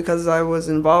know, because I was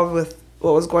involved with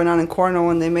what was going on in Cornwall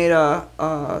when they made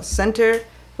a center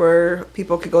where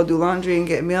people could go do laundry and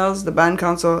get meals. The band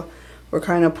council were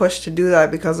kind of pushed to do that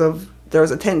because there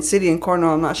was a tent city in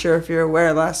Cornwall. I'm not sure if you're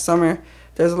aware. Last summer,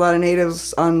 there's a lot of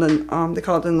natives on the they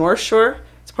call it the North Shore.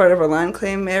 It's part of a land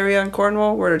claim area in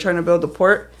Cornwall where they're trying to build a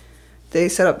port. They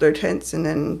set up their tents, and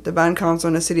then the band council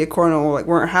in the city of Cornwall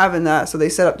weren't having that, so they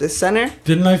set up this center.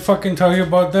 Didn't I fucking tell you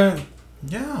about that?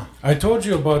 Yeah. I told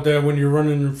you about that when you're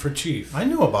running for chief. I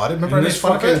knew about it. Remember, and this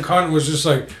fucking cunt was just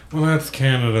like, well, that's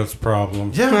Canada's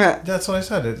problem. Yeah, that's what I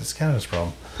said. It's Canada's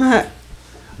problem.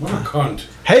 What a cunt.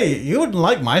 Hey, you wouldn't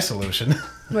like my solution.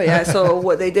 But yeah, so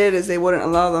what they did is they wouldn't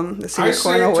allow them. The city of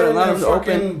Cornwall wouldn't allow them to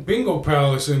open bingo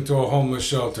palace into a homeless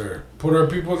shelter. Put our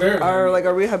people there. Or like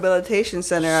a rehabilitation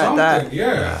center at that.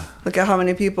 Yeah. Look at how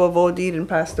many people have OD'd and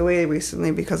passed away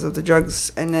recently because of the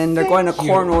drugs, and then they're going to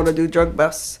Cornwall to do drug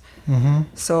busts. Mm-hmm.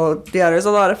 So yeah, there's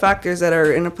a lot of factors that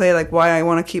are in play, like why I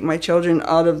want to keep my children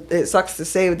out of. It sucks to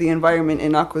say the environment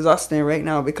in Akwesasne right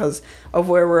now because of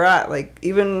where we're at. Like,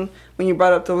 even when you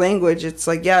brought up the language, it's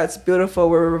like, yeah, it's beautiful,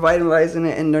 we're revitalizing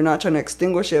it, and they're not trying to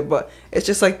extinguish it. But it's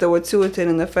just like the Wet'suwet'en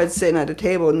and the Fed sitting at the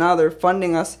table. Now they're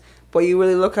funding us, but you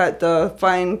really look at the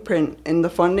fine print in the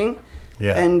funding.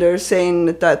 Yeah. And they're saying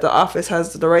that the office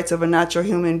has the rights of a natural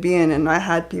human being. And I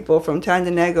had people from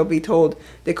Tanzania be told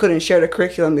they couldn't share the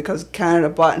curriculum because Canada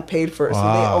bought and paid for it. So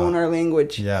they own our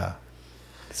language. Yeah.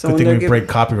 So good thing we break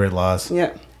copyright laws.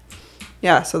 Yeah.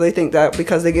 Yeah, so they think that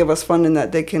because they give us funding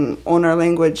that they can own our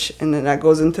language, and then that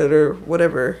goes into their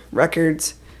whatever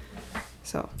records.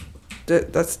 So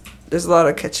that's there's a lot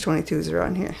of catch-22s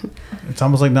around here. It's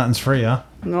almost like nothing's free, huh?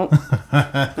 Nope.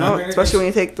 No, especially when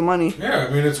you take the money. Yeah,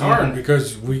 I mean, it's hard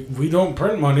because we don't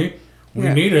print money. We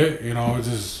need it, you know, it's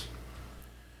just...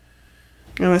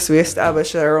 Unless we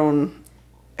establish our own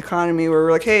economy where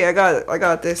we're like, hey, I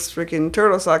got this freaking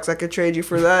turtle socks, I could trade you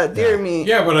for that deer meat.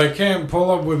 Yeah, but I can't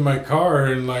pull up with my car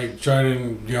and, like, try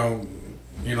to,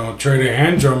 trade a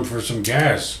hand drum for some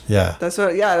gas. Yeah. That's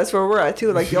where we're at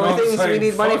too. Like the only things we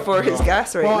need money for is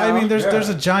gas right now. Well, I mean, there's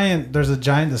a giant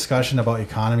discussion about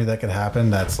economy that could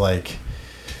happen. That's like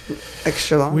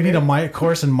extra long. We need a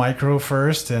course in micro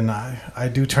first, and I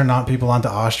do turn on people onto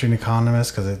Austrian economics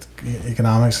because it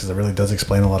really does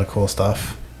explain a lot of cool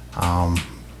stuff.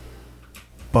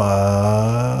 But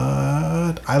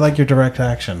I like your direct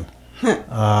action.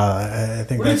 I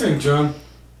think. What do you think, John?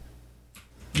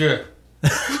 Yeah.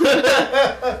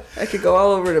 I could go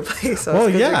all over the place. So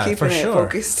keeping for sure.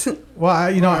 Focused. Well,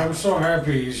 I'm so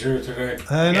happy he's here today.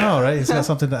 I know, right? He's got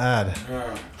something to add.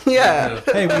 Yeah.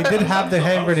 Hey, we did have the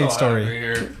hand grenade story.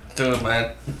 Here. Do it,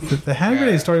 man. The hand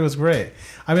grenade story was great.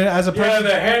 I mean, as a person,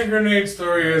 the hand grenade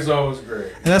story is always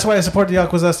great. And that's why I support the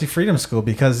Akwesasne Freedom School,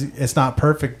 because it's not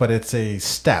perfect, but it's a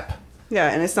step.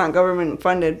 Yeah, and it's not government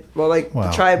funded. Well,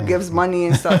 the tribe gives money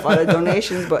and stuff out of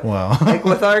donations, but like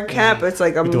with our camp, it's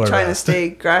like I'm trying to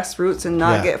stay grassroots and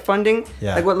not get funding.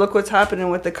 Yeah. Like look what's happening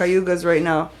with the Cayugas right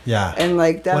now. Yeah. And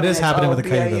like that. What is happening with the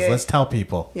Cayugas? Let's tell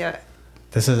people. Yeah.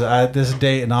 This is this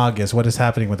date in August. What is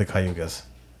happening with the Cayugas?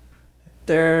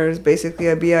 There's basically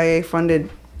a BIA funded.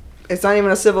 It's not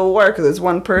even a civil war because it's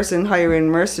one person hiring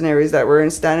mercenaries that were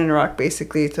in Standing Rock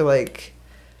basically to like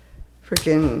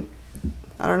freaking.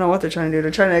 I don't know what they're trying to do. They're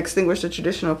trying to extinguish the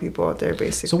traditional people out there,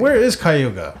 basically. So where is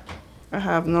Cayuga? I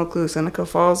have no clue. Seneca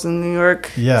Falls in New York,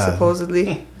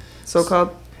 supposedly,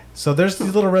 so-called. So there's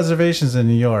these little reservations in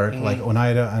New York, like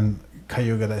Oneida and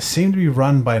Cayuga, that seem to be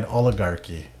run by an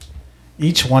oligarchy.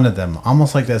 Each one of them,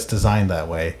 almost like that's designed that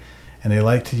way. And they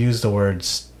like to use the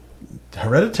words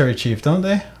hereditary chief, don't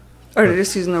they? Or they're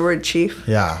just using the word chief.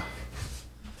 Yeah.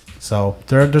 So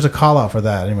there's a call out for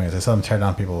that. Anyways, I saw them tear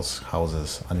down people's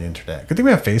houses on the internet. Good thing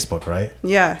we have Facebook, right?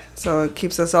 Yeah. So it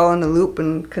keeps us all in the loop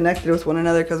and connected with one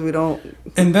another because we don't.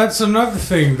 And that's another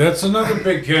thing. That's another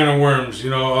big can of worms. A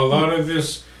lot of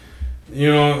this, a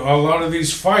lot of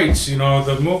these fights,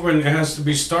 the movement has to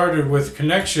be started with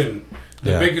connection.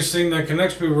 The biggest thing that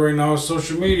connects people right now is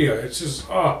social media. It's just,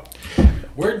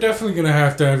 we're definitely gonna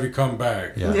have you come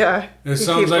back. Yeah. It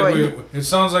sounds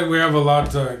like we have a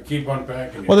lot to keep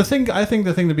unpacking. Well, I think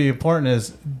the thing to be important is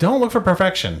don't look for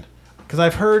perfection, because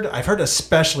I've heard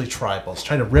especially tribals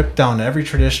try to rip down every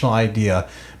traditional idea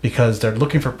because they're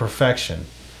looking for perfection.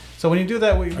 So when you do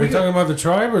that, are you talking about the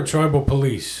tribe or tribal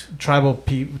police?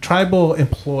 Tribal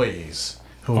employees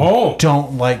who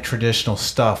don't like traditional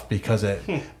stuff because it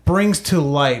brings to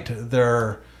light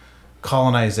their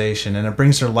colonization, and it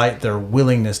brings to light their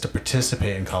willingness to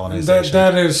participate in colonization.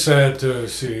 That is sad to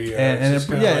see. You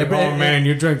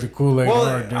drank the Kool-Aid.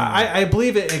 Well, I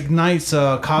believe it ignites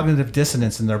cognitive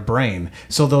dissonance in their brain.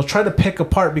 So they'll try to pick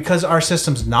apart, because our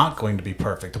system's not going to be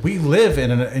perfect. We live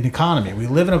in an economy. We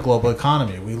live in a global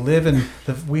economy. We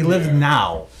live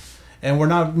now, and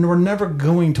we're never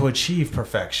going to achieve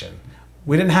perfection.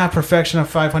 We didn't have perfection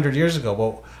 500 years ago.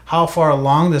 Well, how far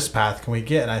along this path can we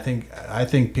get? And I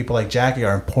think people like Jackie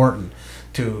are important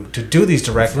to do these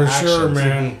direct actions. For sure,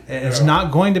 man. And it's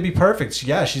not going to be perfect.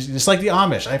 Yeah, she's just like the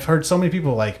Amish. I've heard so many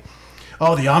people like,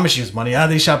 oh, the Amish use money.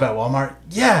 They shop at Walmart.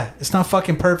 Yeah, it's not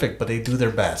fucking perfect, but they do their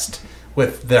best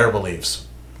with their beliefs.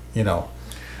 I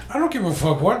don't give a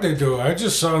fuck what they do. I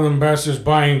just saw them bastards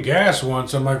buying gas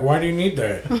once. I'm like, why do you need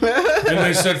that? And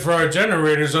they said for our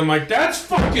generators. I'm like, that's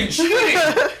fucking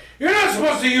shitty. You're not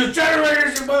supposed to use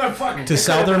generators, you motherfucker. To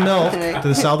sell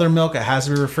their milk, it has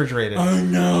to be refrigerated. I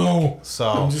know. So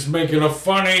I'm just making a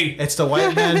funny. It's the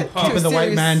white man keeping the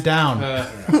white man down.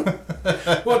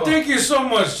 Well, thank you so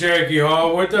much, Jackie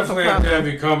Hall. We're definitely have to have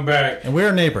you come back. And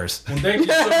we're neighbors. And thank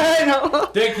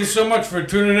you so much for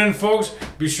tuning in, folks.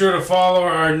 Be sure to follow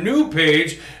our new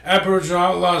page, Aboriginal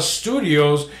Outlaws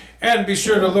Studios. And be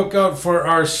sure to look out for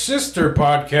our sister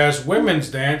podcast,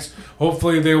 Women's Dance.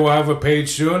 Hopefully they will have a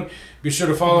page soon. Be sure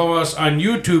to follow us on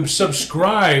YouTube.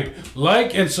 Subscribe.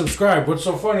 Like and subscribe. What's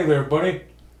so funny there, buddy?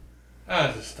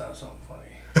 I just thought something funny.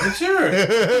 Let's hear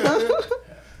it.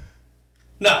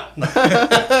 No.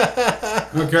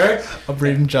 Okay. I'm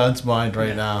reading John's mind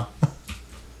right now.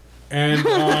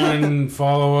 And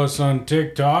follow us on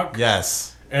TikTok.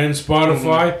 Yes. And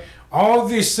Spotify. All of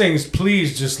these things,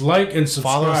 please just like and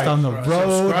subscribe. Follow us down the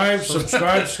road.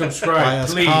 Subscribe. Buy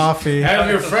us please. coffee. Have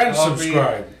your friends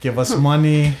subscribe. Give us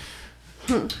money.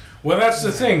 Well, that's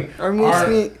the thing. Or moose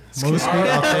meat. Moose meat,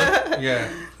 okay. Yeah.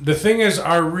 The thing is,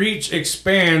 our reach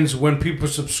expands when people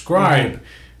subscribe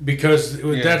because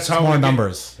that's how More we get-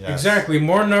 numbers. Yes. Exactly.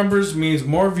 More numbers means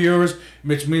more viewers,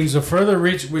 which means a further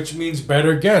reach, which means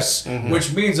better guests,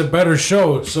 which means a better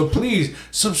show. So please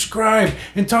subscribe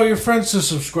and tell your friends to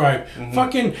subscribe.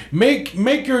 Fucking make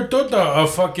your tota a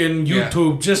fucking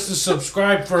YouTube just to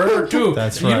subscribe for her too.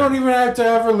 That's You right. don't even have to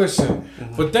ever listen.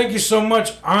 But thank you so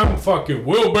much. I'm fucking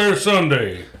Will Bear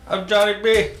Sunday. I'm Johnny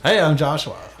B. Hey, I'm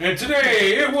Joshua. And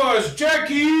today it was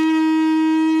Jackie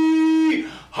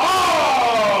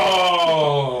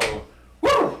Hall.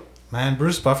 Woo! Man,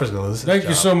 Bruce Buffer's gonna lose. Thank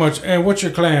you so much. And what's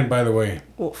your clan, by the way?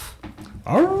 Wolf.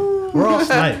 We're all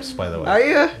snipes, by the way. Are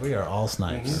you? We are all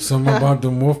snipes. Something about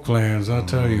them wolf clans, I'll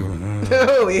tell you.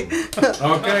 Really?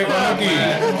 Okay,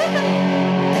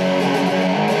 Lucky.